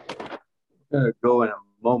 I'm going to go in a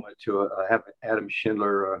moment to have Adam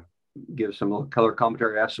Schindler give some color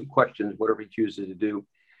commentary, ask some questions, whatever he chooses to do.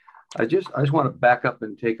 I just want to back up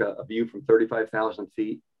and take a view from 35,000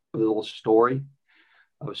 feet with a little story.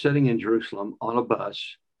 I was sitting in Jerusalem on a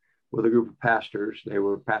bus with a group of pastors. They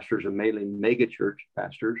were pastors of mainly mega church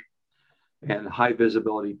pastors and high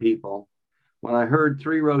visibility people. When I heard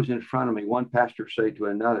 3 rows in front of me, one pastor say to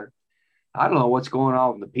another, I don't know what's going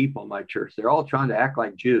on with the people in my church. They're all trying to act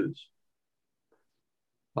like Jews.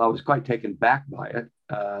 Well, I was quite taken back by it.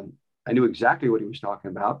 I knew exactly what he was talking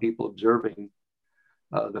about, people observing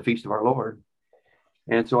the feast of our Lord.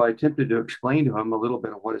 And so I attempted to explain to him a little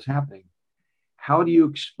bit of what is happening. How do you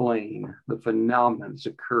explain the phenomenon that's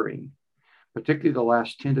occurring, particularly the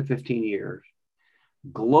last 10 to 15 years,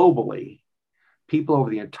 globally, people over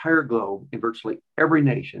the entire globe in virtually every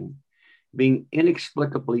nation being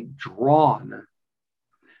inexplicably drawn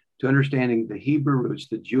to understanding the Hebrew roots,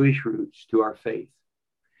 the Jewish roots to our faith?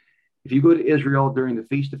 If you go to Israel during the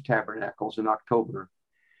Feast of Tabernacles in October,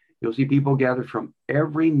 you'll see people gathered from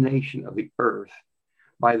every nation of the earth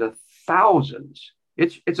by the thousands.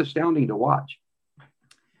 It's astounding to watch.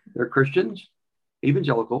 They're Christians,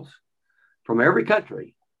 evangelicals from every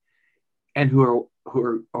country, and who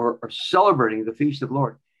are celebrating the Feast of the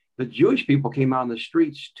Lord. The Jewish people came out on the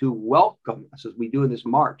streets to welcome us as we do in this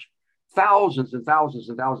march. Thousands and thousands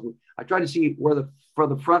and thousands. I tried to see where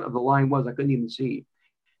the front of the line was. I couldn't even see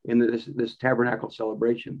in this tabernacle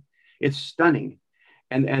celebration. It's stunning.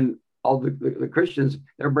 And all the Christians,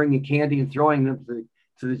 they're bringing candy and throwing them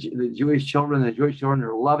to the Jewish children. The Jewish children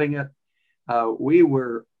are loving it. We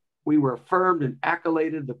were affirmed and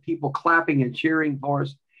accoladed, the people clapping and cheering for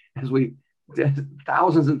us as we,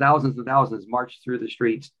 thousands and thousands and thousands, marched through the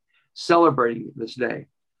streets celebrating this day.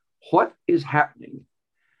 What is happening?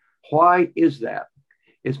 Why is that?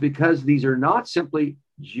 It's because these are not simply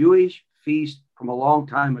Jewish feasts from a long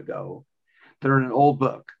time ago that are in an old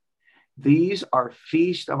book. These are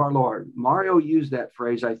feast of our Lord. Mario used that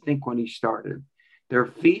phrase, I think, when he started. They're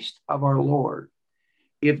feast of our Lord.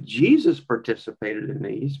 If Jesus participated in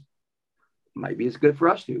these, maybe it's good for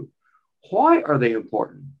us to. Why are they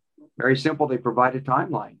important? Very simple. They provide a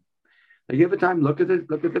timeline. They give a time. Look at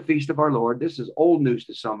the feast of our Lord. This is old news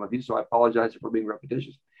to some of you, so I apologize for being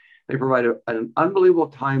repetitious. They provide an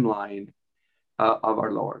unbelievable timeline of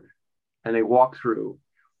our Lord, and they walk through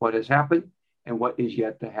what has happened and what is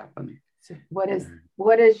yet to happen. So what is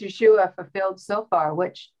Yeshua fulfilled so far?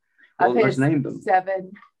 Which of his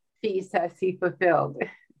 7 feasts has he fulfilled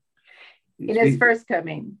in his first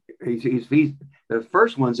coming? The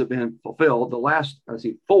first ones have been fulfilled. The last,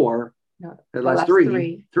 4. No, the last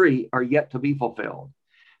three are yet to be fulfilled.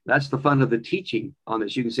 That's the fun of the teaching on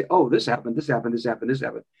this. You can say, oh, this happened, this happened, this happened, this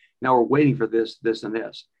happened. Now we're waiting for this, this, and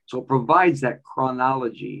this. So it provides that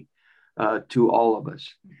chronology to all of us.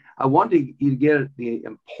 I wanted you to get the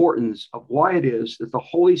importance of why it is that the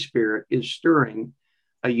Holy Spirit is stirring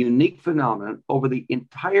a unique phenomenon over the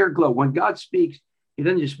entire globe. When God speaks, he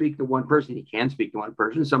doesn't just speak to one person. He can speak to one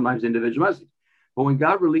person, sometimes individual message. But when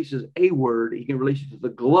God releases a word, he can release it to the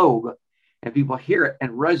globe, and people hear it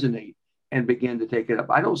and resonate and begin to take it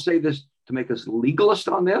up. I don't say this to make us legalist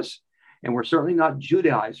on this, and we're certainly not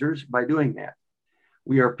Judaizers by doing that.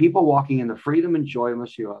 We are people walking in the freedom and joy of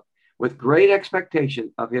Messiah with great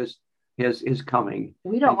expectation of his coming.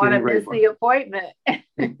 We don't want to miss the appointment.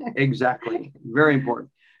 Exactly. Very important.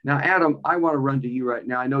 Now, Adam, I want to run to you right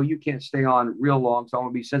now. I know you can't stay on real long, so I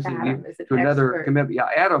want to be sensitive to another commitment. Yeah,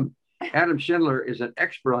 Adam Schindler is an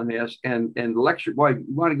expert on this and lecture. Boy, you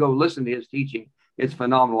want to go listen to his teaching. It's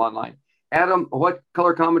phenomenal online. Adam, what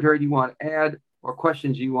color commentary do you want to add or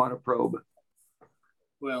questions you want to probe?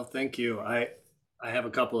 Well, thank you. I have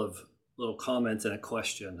a couple of little comments and a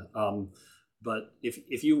question. But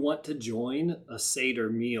if you want to join a Seder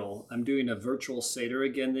meal, I'm doing a virtual Seder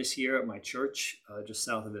again this year at my church, just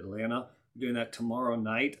south of Atlanta. I'm doing that tomorrow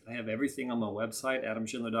night. I have everything on my website,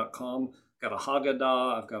 adamschindler.com. I've got a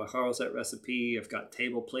Haggadah, I've got a Haroset recipe, I've got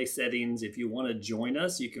table place settings. If you want to join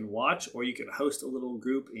us, you can watch, or you can host a little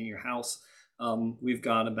group in your house. We've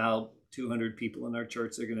got about 200 people in our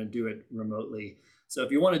church. They're going to do it remotely. So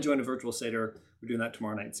if you want to join a virtual Seder, we're doing that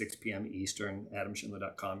tomorrow night, 6 p.m. Eastern,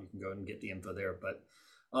 adamschindler.com. You can go and get the info there. But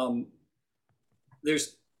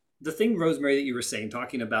there's the thing, Rosemary, that you were saying,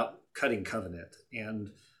 talking about cutting covenant. And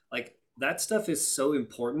like that stuff is so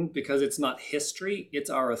important because it's not history, it's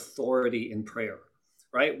our authority in prayer,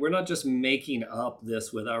 right? We're not just making up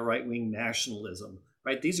this with our right-wing nationalism,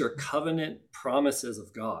 right? These are covenant promises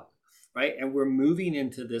of God. Right. And we're moving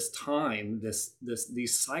into this time,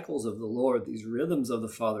 these cycles of the Lord, these rhythms of the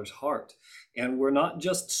Father's heart. And we're not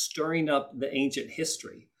just stirring up the ancient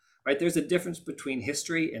history. Right. There's a difference between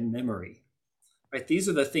history and memory. Right. These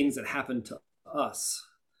are the things that happen to us.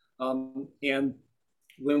 And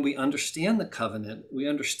when we understand the covenant, we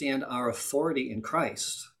understand our authority in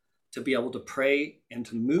Christ to be able to pray and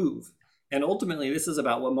to move And ultimately, this is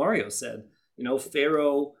about what Mario said.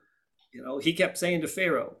 Pharaoh, he kept saying to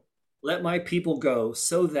Pharaoh, let my people go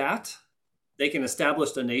so that they can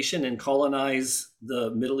establish a nation and colonize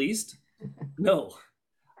the Middle East. No,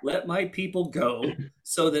 let my people go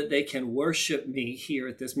so that they can worship me here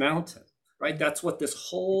at this mountain, right? That's what this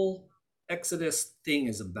whole Exodus thing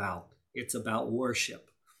is about. It's about worship.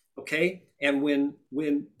 Okay. And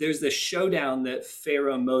when there's this showdown that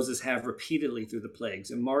Pharaoh and Moses have repeatedly through the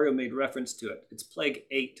plagues, and Mario made reference to it, it's plague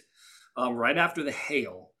 8, right after the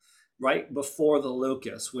hail, right before the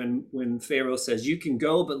locust, when Pharaoh says, you can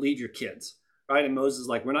go, but leave your kids, right? And Moses is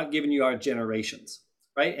like, we're not giving you our generations,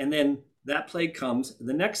 right? And then that plague comes.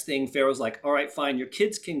 The next thing, Pharaoh's like, all right, fine, your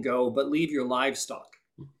kids can go, but leave your livestock.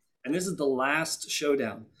 And this is the last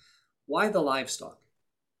showdown. Why the livestock?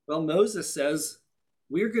 Well, Moses says,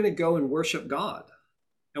 we're going to go and worship God.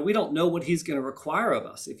 And we don't know what he's going to require of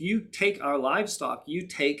us. If you take our livestock, you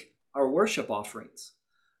take our worship offerings,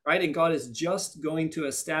 right? And God is just going to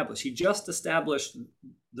establish, he just established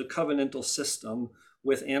the covenantal system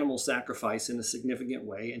with animal sacrifice in a significant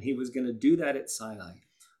way. And he was going to do that at Sinai.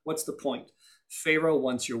 What's the point? Pharaoh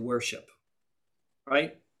wants your worship,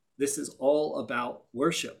 right? This is all about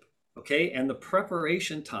worship, okay? And the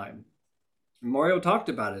preparation time, Mario talked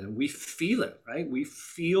about it, and we feel it, right? We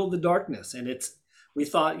feel the darkness, and we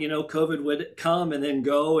thought, COVID would come and then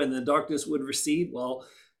go and the darkness would recede. Well,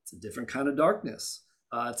 it's a different kind of darkness.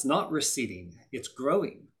 It's not receding, it's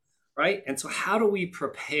growing, right? And so how do we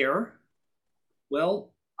prepare?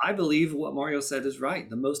 Well, I believe what Mario said is right.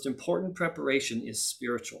 The most important preparation is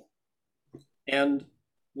spiritual. And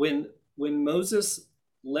when Moses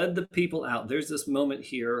led the people out, there's this moment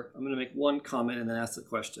here. I'm going to make one comment and then ask the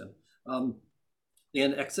question.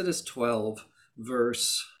 In Exodus 12,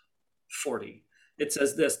 verse 40, it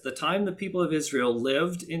says this: the time the people of Israel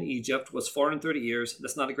lived in Egypt was 430 years.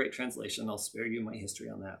 That's not a great translation. I'll spare you my history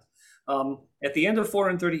on that. At the end of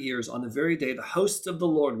 430 years, on the very day, the hosts of the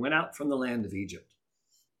Lord went out from the land of Egypt.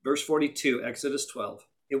 Verse 42, Exodus 12,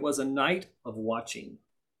 it was a night of watching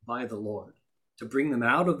by the Lord to bring them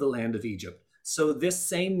out of the land of Egypt. So this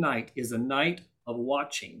same night is a night of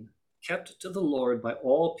watching kept to the Lord by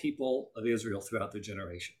all people of Israel throughout their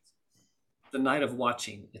generations. The night of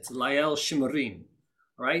watching, it's Lael Shimurim,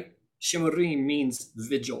 all right? Shimurim means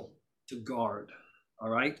vigil, to guard, all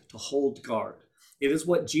right? To hold guard. It is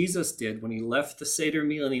what Jesus did when he left the Seder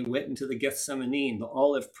meal and he went into the Gethsemane, the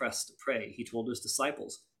olive press, to pray. He told his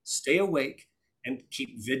disciples, stay awake and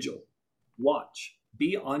keep vigil. Watch.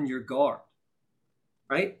 Be on your guard.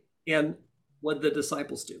 Right? And what did the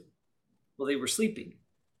disciples do? Well, they were sleeping.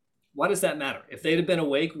 Why does that matter? If they'd have been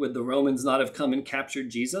awake, would the Romans not have come and captured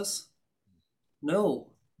Jesus?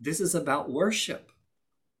 No. This is about worship.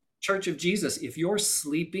 Church of Jesus, if you're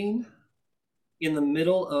sleeping in the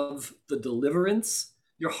middle of the deliverance,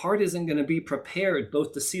 your heart isn't going to be prepared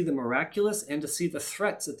both to see the miraculous and to see the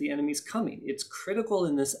threats that the enemy's coming. It's critical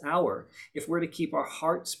in this hour, if we're to keep our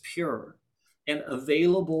hearts pure and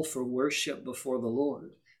available for worship before the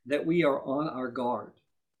Lord, that we are on our guard,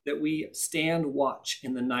 that we stand watch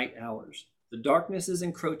in the night hours. The darkness is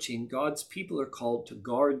encroaching. God's people are called to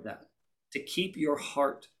guard that, to keep your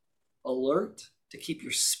heart alert, to keep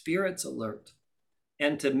your spirits alert,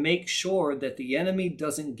 and to make sure that the enemy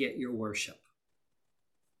doesn't get your worship.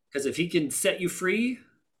 Because if he can set you free,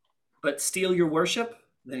 but steal your worship,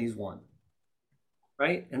 then he's won.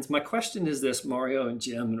 Right? And my question is this, Mario and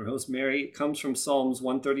Jim and Rosemary. It comes from Psalms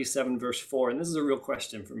 137, verse 4. And this is a real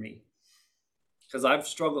question for me, because I've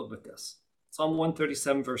struggled with this. Psalm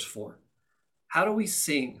 137, verse 4. How do we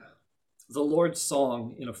sing the Lord's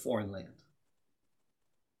song in a foreign land?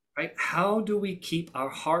 Right? How do we keep our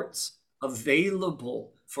hearts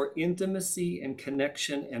available for intimacy and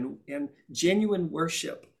connection and genuine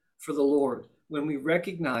worship for the Lord when we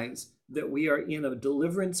recognize that we are in a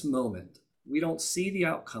deliverance moment? We don't see the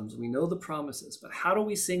outcomes. We know the promises, but how do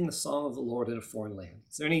we sing the song of the Lord in a foreign land?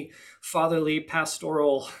 Is there any fatherly,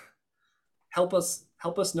 pastoral, help us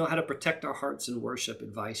know how to protect our hearts in worship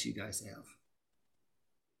advice you guys have?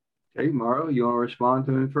 Okay, Mario, you want to respond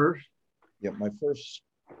to him first? Yeah, my first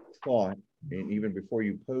thought, and even before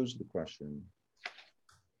you pose the question,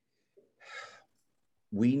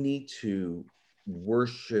 we need to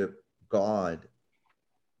worship God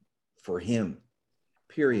for him,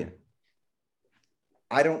 period.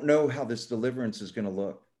 I don't know how this deliverance is going to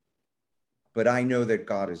look, but I know that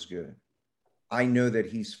God is good. I know that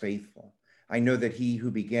he's faithful. I know that he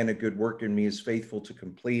who began a good work in me is faithful to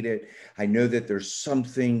complete it. I know that there's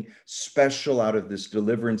something special out of this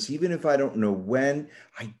deliverance, even if I don't know when,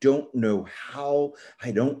 I don't know how,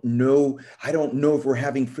 I don't know if we're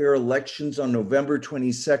having fair elections on November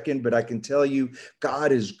 22nd, but I can tell you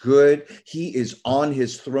God is good. He is on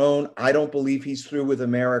his throne. I don't believe he's through with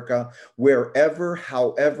America. Wherever,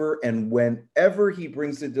 however, and whenever he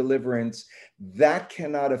brings the deliverance, that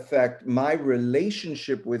cannot affect my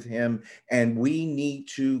relationship with him, and we need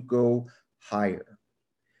to go higher.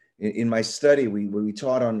 In my study, we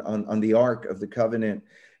taught on the Ark of the Covenant.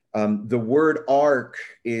 The word ark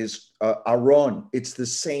is Aron. It's the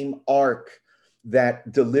same ark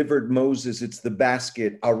that delivered Moses. It's the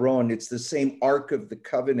basket, Aron. It's the same Ark of the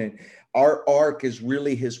Covenant. Our ark is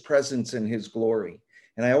really his presence and his glory.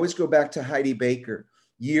 And I always go back to Heidi Baker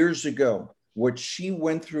years ago, what she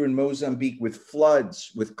went through in Mozambique with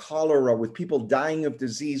floods, with cholera, with people dying of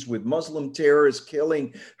disease, with Muslim terrorists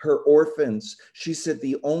killing her orphans. She said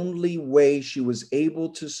the only way she was able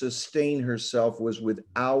to sustain herself was with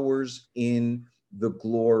hours in the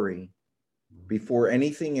glory. Before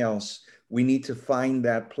anything else, we need to find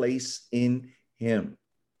that place in him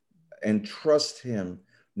and trust him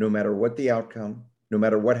no matter what the outcome, no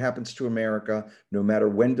matter what happens to America, no matter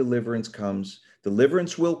when deliverance comes.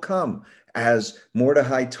 Deliverance will come, as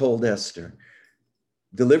Mordecai told Esther.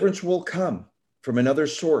 Deliverance will come from another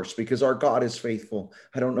source because our God is faithful.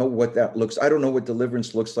 I don't know what that looks. I don't know what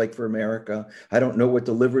deliverance looks like for America. I don't know what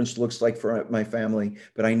deliverance looks like for my family,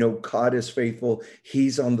 but I know God is faithful.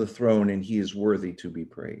 He's on the throne and he is worthy to be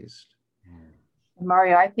praised.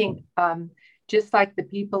 Mario, I think just like the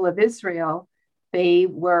people of Israel, they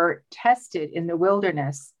were tested in the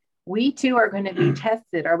wilderness. We too are going to be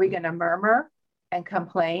tested. Are we going to murmur and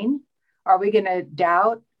complain? Are we going to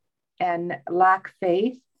doubt and lack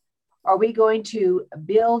faith? Are we going to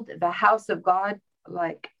build the house of God,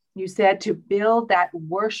 like you said, to build that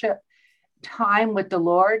worship time with the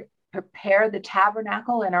Lord, prepare the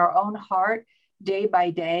tabernacle in our own heart day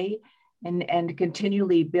by day, and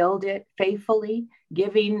continually build it faithfully,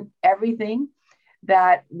 giving everything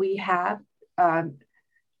that we have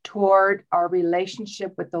toward our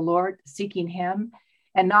relationship with the Lord, seeking him,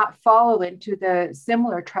 and not follow into the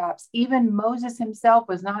similar traps. Even Moses himself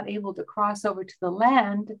was not able to cross over to the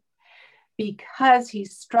land because he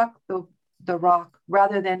struck the rock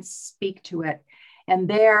rather than speak to it. And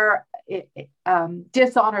there it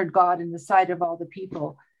dishonored God in the sight of all the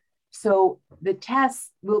people. So the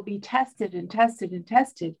tests will be tested and tested and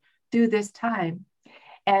tested through this time.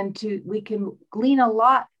 And we can glean a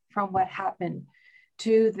lot from what happened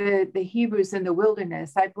to the Hebrews in the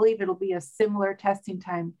wilderness. I believe it'll be a similar testing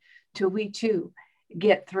time till we too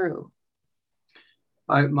get through.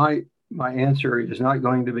 My answer is not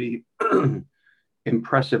going to be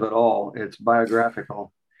impressive at all. It's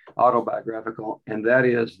biographical, autobiographical, and that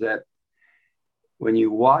is that when you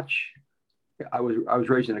watch, I was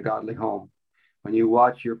raised in a godly home. When you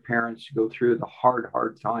watch your parents go through the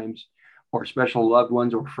hard times, or special loved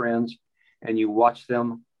ones or friends, and you watch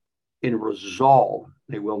them in resolve,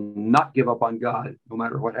 they will not give up on God no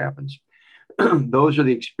matter what happens. Those are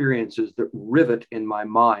the experiences that rivet in my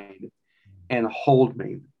mind and hold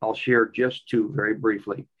me. I'll share just two very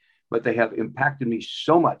briefly, but they have impacted me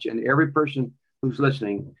so much. And every person who's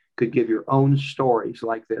listening could give your own stories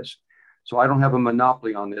like this. So I don't have a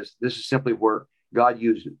monopoly on this. This is simply where God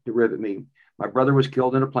used it to rivet me. My brother was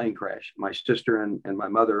killed in a plane crash. My sister and my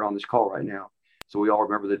mother are on this call right now. So we all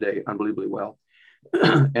remember the day unbelievably well.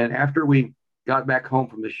 And after we got back home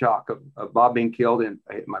from the shock of Bob being killed, and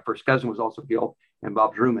my first cousin was also killed, and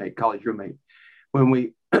Bob's roommate, college roommate. When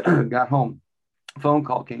we got home, a phone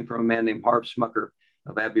call came from a man named Harv Smucker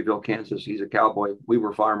of Abbeville, Kansas. He's a cowboy. We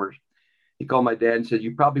were farmers. He called my dad and said,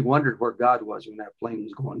 "You probably wondered where God was when that plane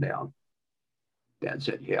was going down." Dad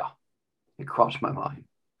said, "Yeah." It crossed my mind.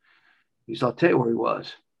 He said, "I'll tell you where he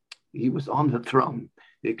was. He was on the throne,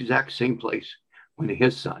 the exact same place when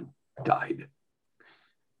his son died."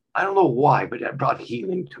 I don't know why, but that brought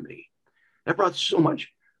healing to me. That brought so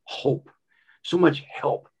much hope, so much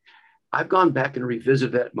help. I've gone back and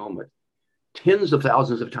revisited that moment tens of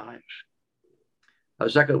thousands of times. A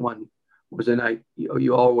second one was the night,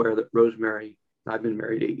 you all aware that Rosemary, I've been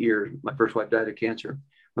married 8 years. My first wife died of cancer.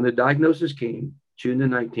 When the diagnosis came, June the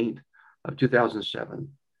 19th of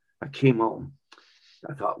 2007, I came home.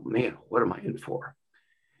 I thought, man, what am I in for?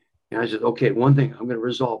 And I said, okay, one thing I'm going to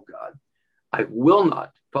resolve, God. I will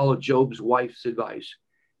not follow Job's wife's advice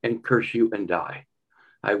and curse you and die.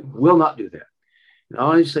 I will not do that. And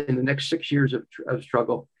honestly, in the next 6 years of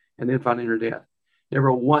struggle and then finding her death,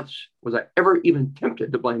 never once was I ever even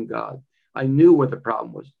tempted to blame God. I knew where the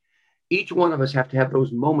problem was. Each one of us have to have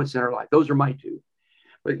those moments in our life. Those are my two.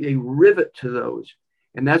 But they rivet to those.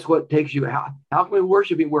 And that's what takes you. How can we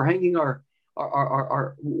worship him? We're hanging our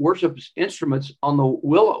worship instruments on the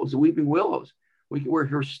willows, the weeping willows.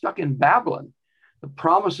 We're stuck in Babylon. The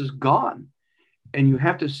promise is gone. And you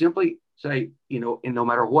have to simply say, and no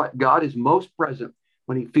matter what, God is most present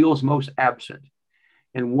when he feels most absent.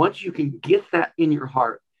 And once you can get that in your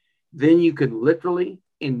heart, then you can literally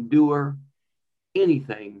endure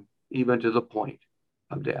anything, even to the point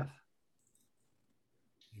of death.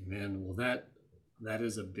 Amen. Well, that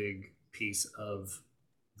is a big piece of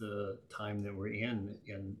the time that we're in.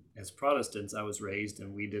 And as Protestants, I was raised,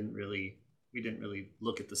 and we didn't really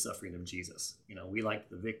look at the suffering of Jesus. We liked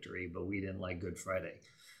the victory, but we didn't like Good Friday.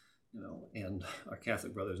 And our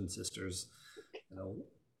Catholic brothers and sisters,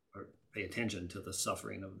 pay attention to the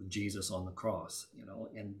suffering of Jesus on the cross.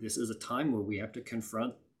 And this is a time where we have to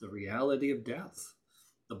confront the reality of death,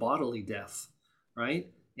 the bodily death, right?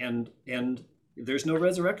 And there's no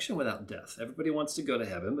resurrection without death. Everybody wants to go to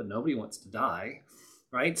heaven, but nobody wants to die,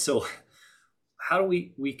 right? So how do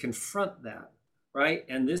we confront that, right?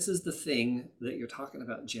 And this is the thing that you're talking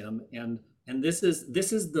about, Jim. And this is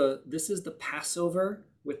the Passover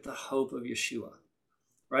with the hope of Yeshua,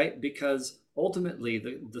 right? Because ultimately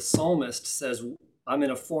the psalmist says, I'm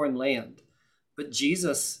in a foreign land, but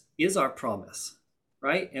Jesus is our promise,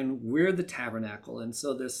 right? And we're the tabernacle. And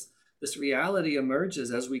so this reality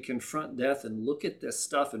emerges as we confront death and look at this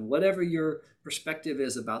stuff, and whatever your perspective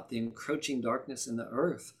is about the encroaching darkness in the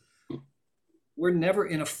earth, we're never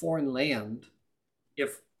in a foreign land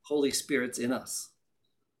if Holy Spirit's in us,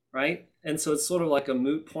 right? And so it's sort of like a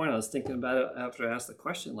moot point. I was thinking about it after I asked the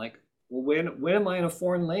question, like, well, when am I in a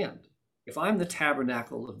foreign land? If I'm the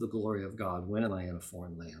tabernacle of the glory of God, when am I in a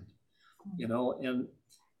foreign land? And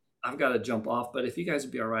I've got to jump off, but if you guys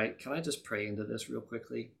would be all right, can I just pray into this real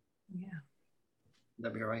quickly? Yeah.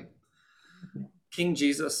 That'd be all right. King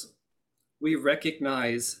Jesus, we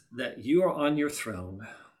recognize that you are on your throne,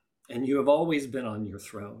 and you have always been on your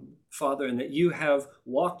throne, Father, and that you have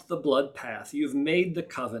walked the blood path. You've made the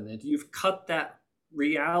covenant. You've cut that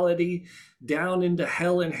reality down into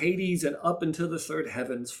hell and Hades and up into the third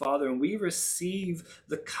heavens, Father. And we receive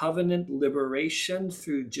the covenant liberation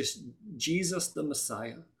through just Jesus, the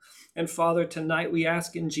Messiah. And Father, tonight we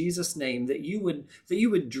ask in Jesus' name that you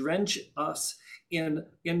would drench us in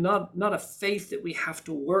not a faith that we have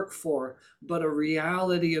to work for, but a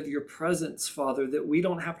reality of your presence, Father, that we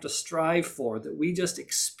don't have to strive for, that we just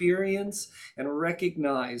experience and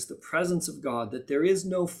recognize the presence of God, that there is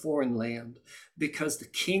no foreign land, because the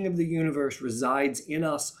King of the universe resides in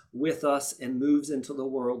us, with us, and moves into the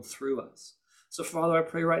world through us. So, Father, I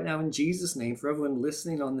pray right now in Jesus' name for everyone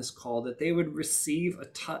listening on this call that they would receive a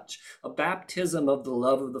touch, a baptism of the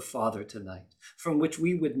love of the Father tonight, from which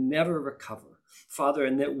we would never recover, Father,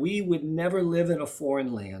 and that we would never live in a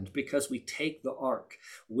foreign land because we take the ark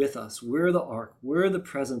with us. We're the ark. We're the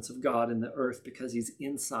presence of God in the earth because he's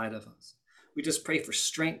inside of us. We just pray for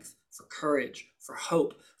strength, for courage, for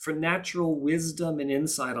hope, for natural wisdom and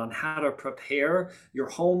insight on how to prepare your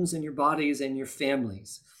homes and your bodies and your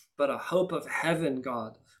families. But a hope of heaven,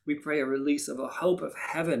 God. We pray a release of a hope of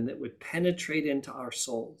heaven that would penetrate into our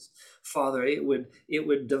souls. Father, it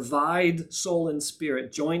would divide soul and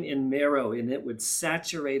spirit, joint and marrow, and it would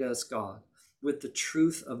saturate us, God, with the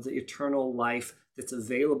truth of the eternal life that's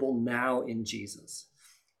available now in Jesus.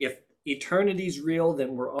 If eternity's real,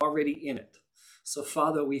 then we're already in it. So,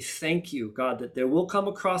 Father, we thank you, God, that there will come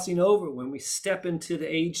a crossing over when we step into the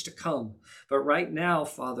age to come. But right now,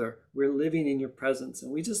 Father, we're living in your presence,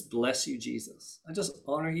 and we just bless you, Jesus. I just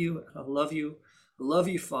honor you, and I love you. I love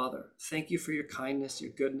you, Father. Thank you for your kindness, your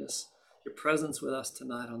goodness, your presence with us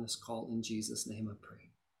tonight on this call. In Jesus' name I pray.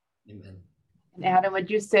 Amen. And Adam, would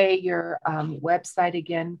you say your website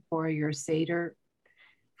again for your Seder?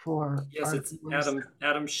 Yes, it's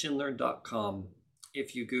adamschindler.com.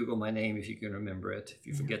 If you Google my name, if you can remember it, if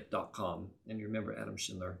you forget .com and you remember Adam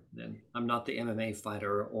Schindler, then I'm not the MMA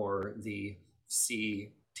fighter or the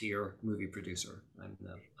C-tier movie producer. I'm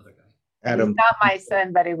the other guy. Adam, he's not my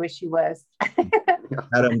son, but I wish he was.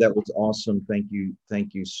 Adam, that was awesome. Thank you.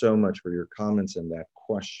 Thank you so much for your comments, and that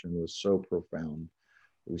question was so profound.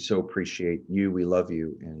 We so appreciate you. We love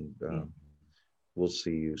you, and we'll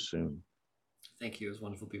see you soon. Thank you. It was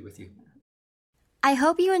wonderful to be with you. I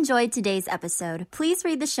hope you enjoyed today's episode. Please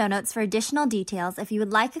read the show notes for additional details if you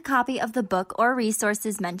would like a copy of the book or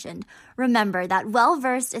resources mentioned. Remember that Well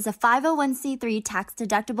Versed is a 501c3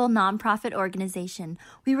 tax-deductible nonprofit organization.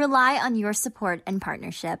 We rely on your support and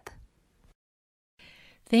partnership.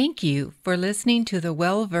 Thank you for listening to the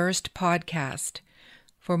Well Versed podcast.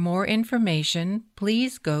 For more information,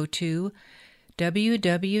 please go to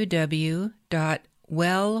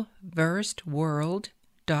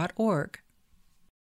www.wellversedworld.org.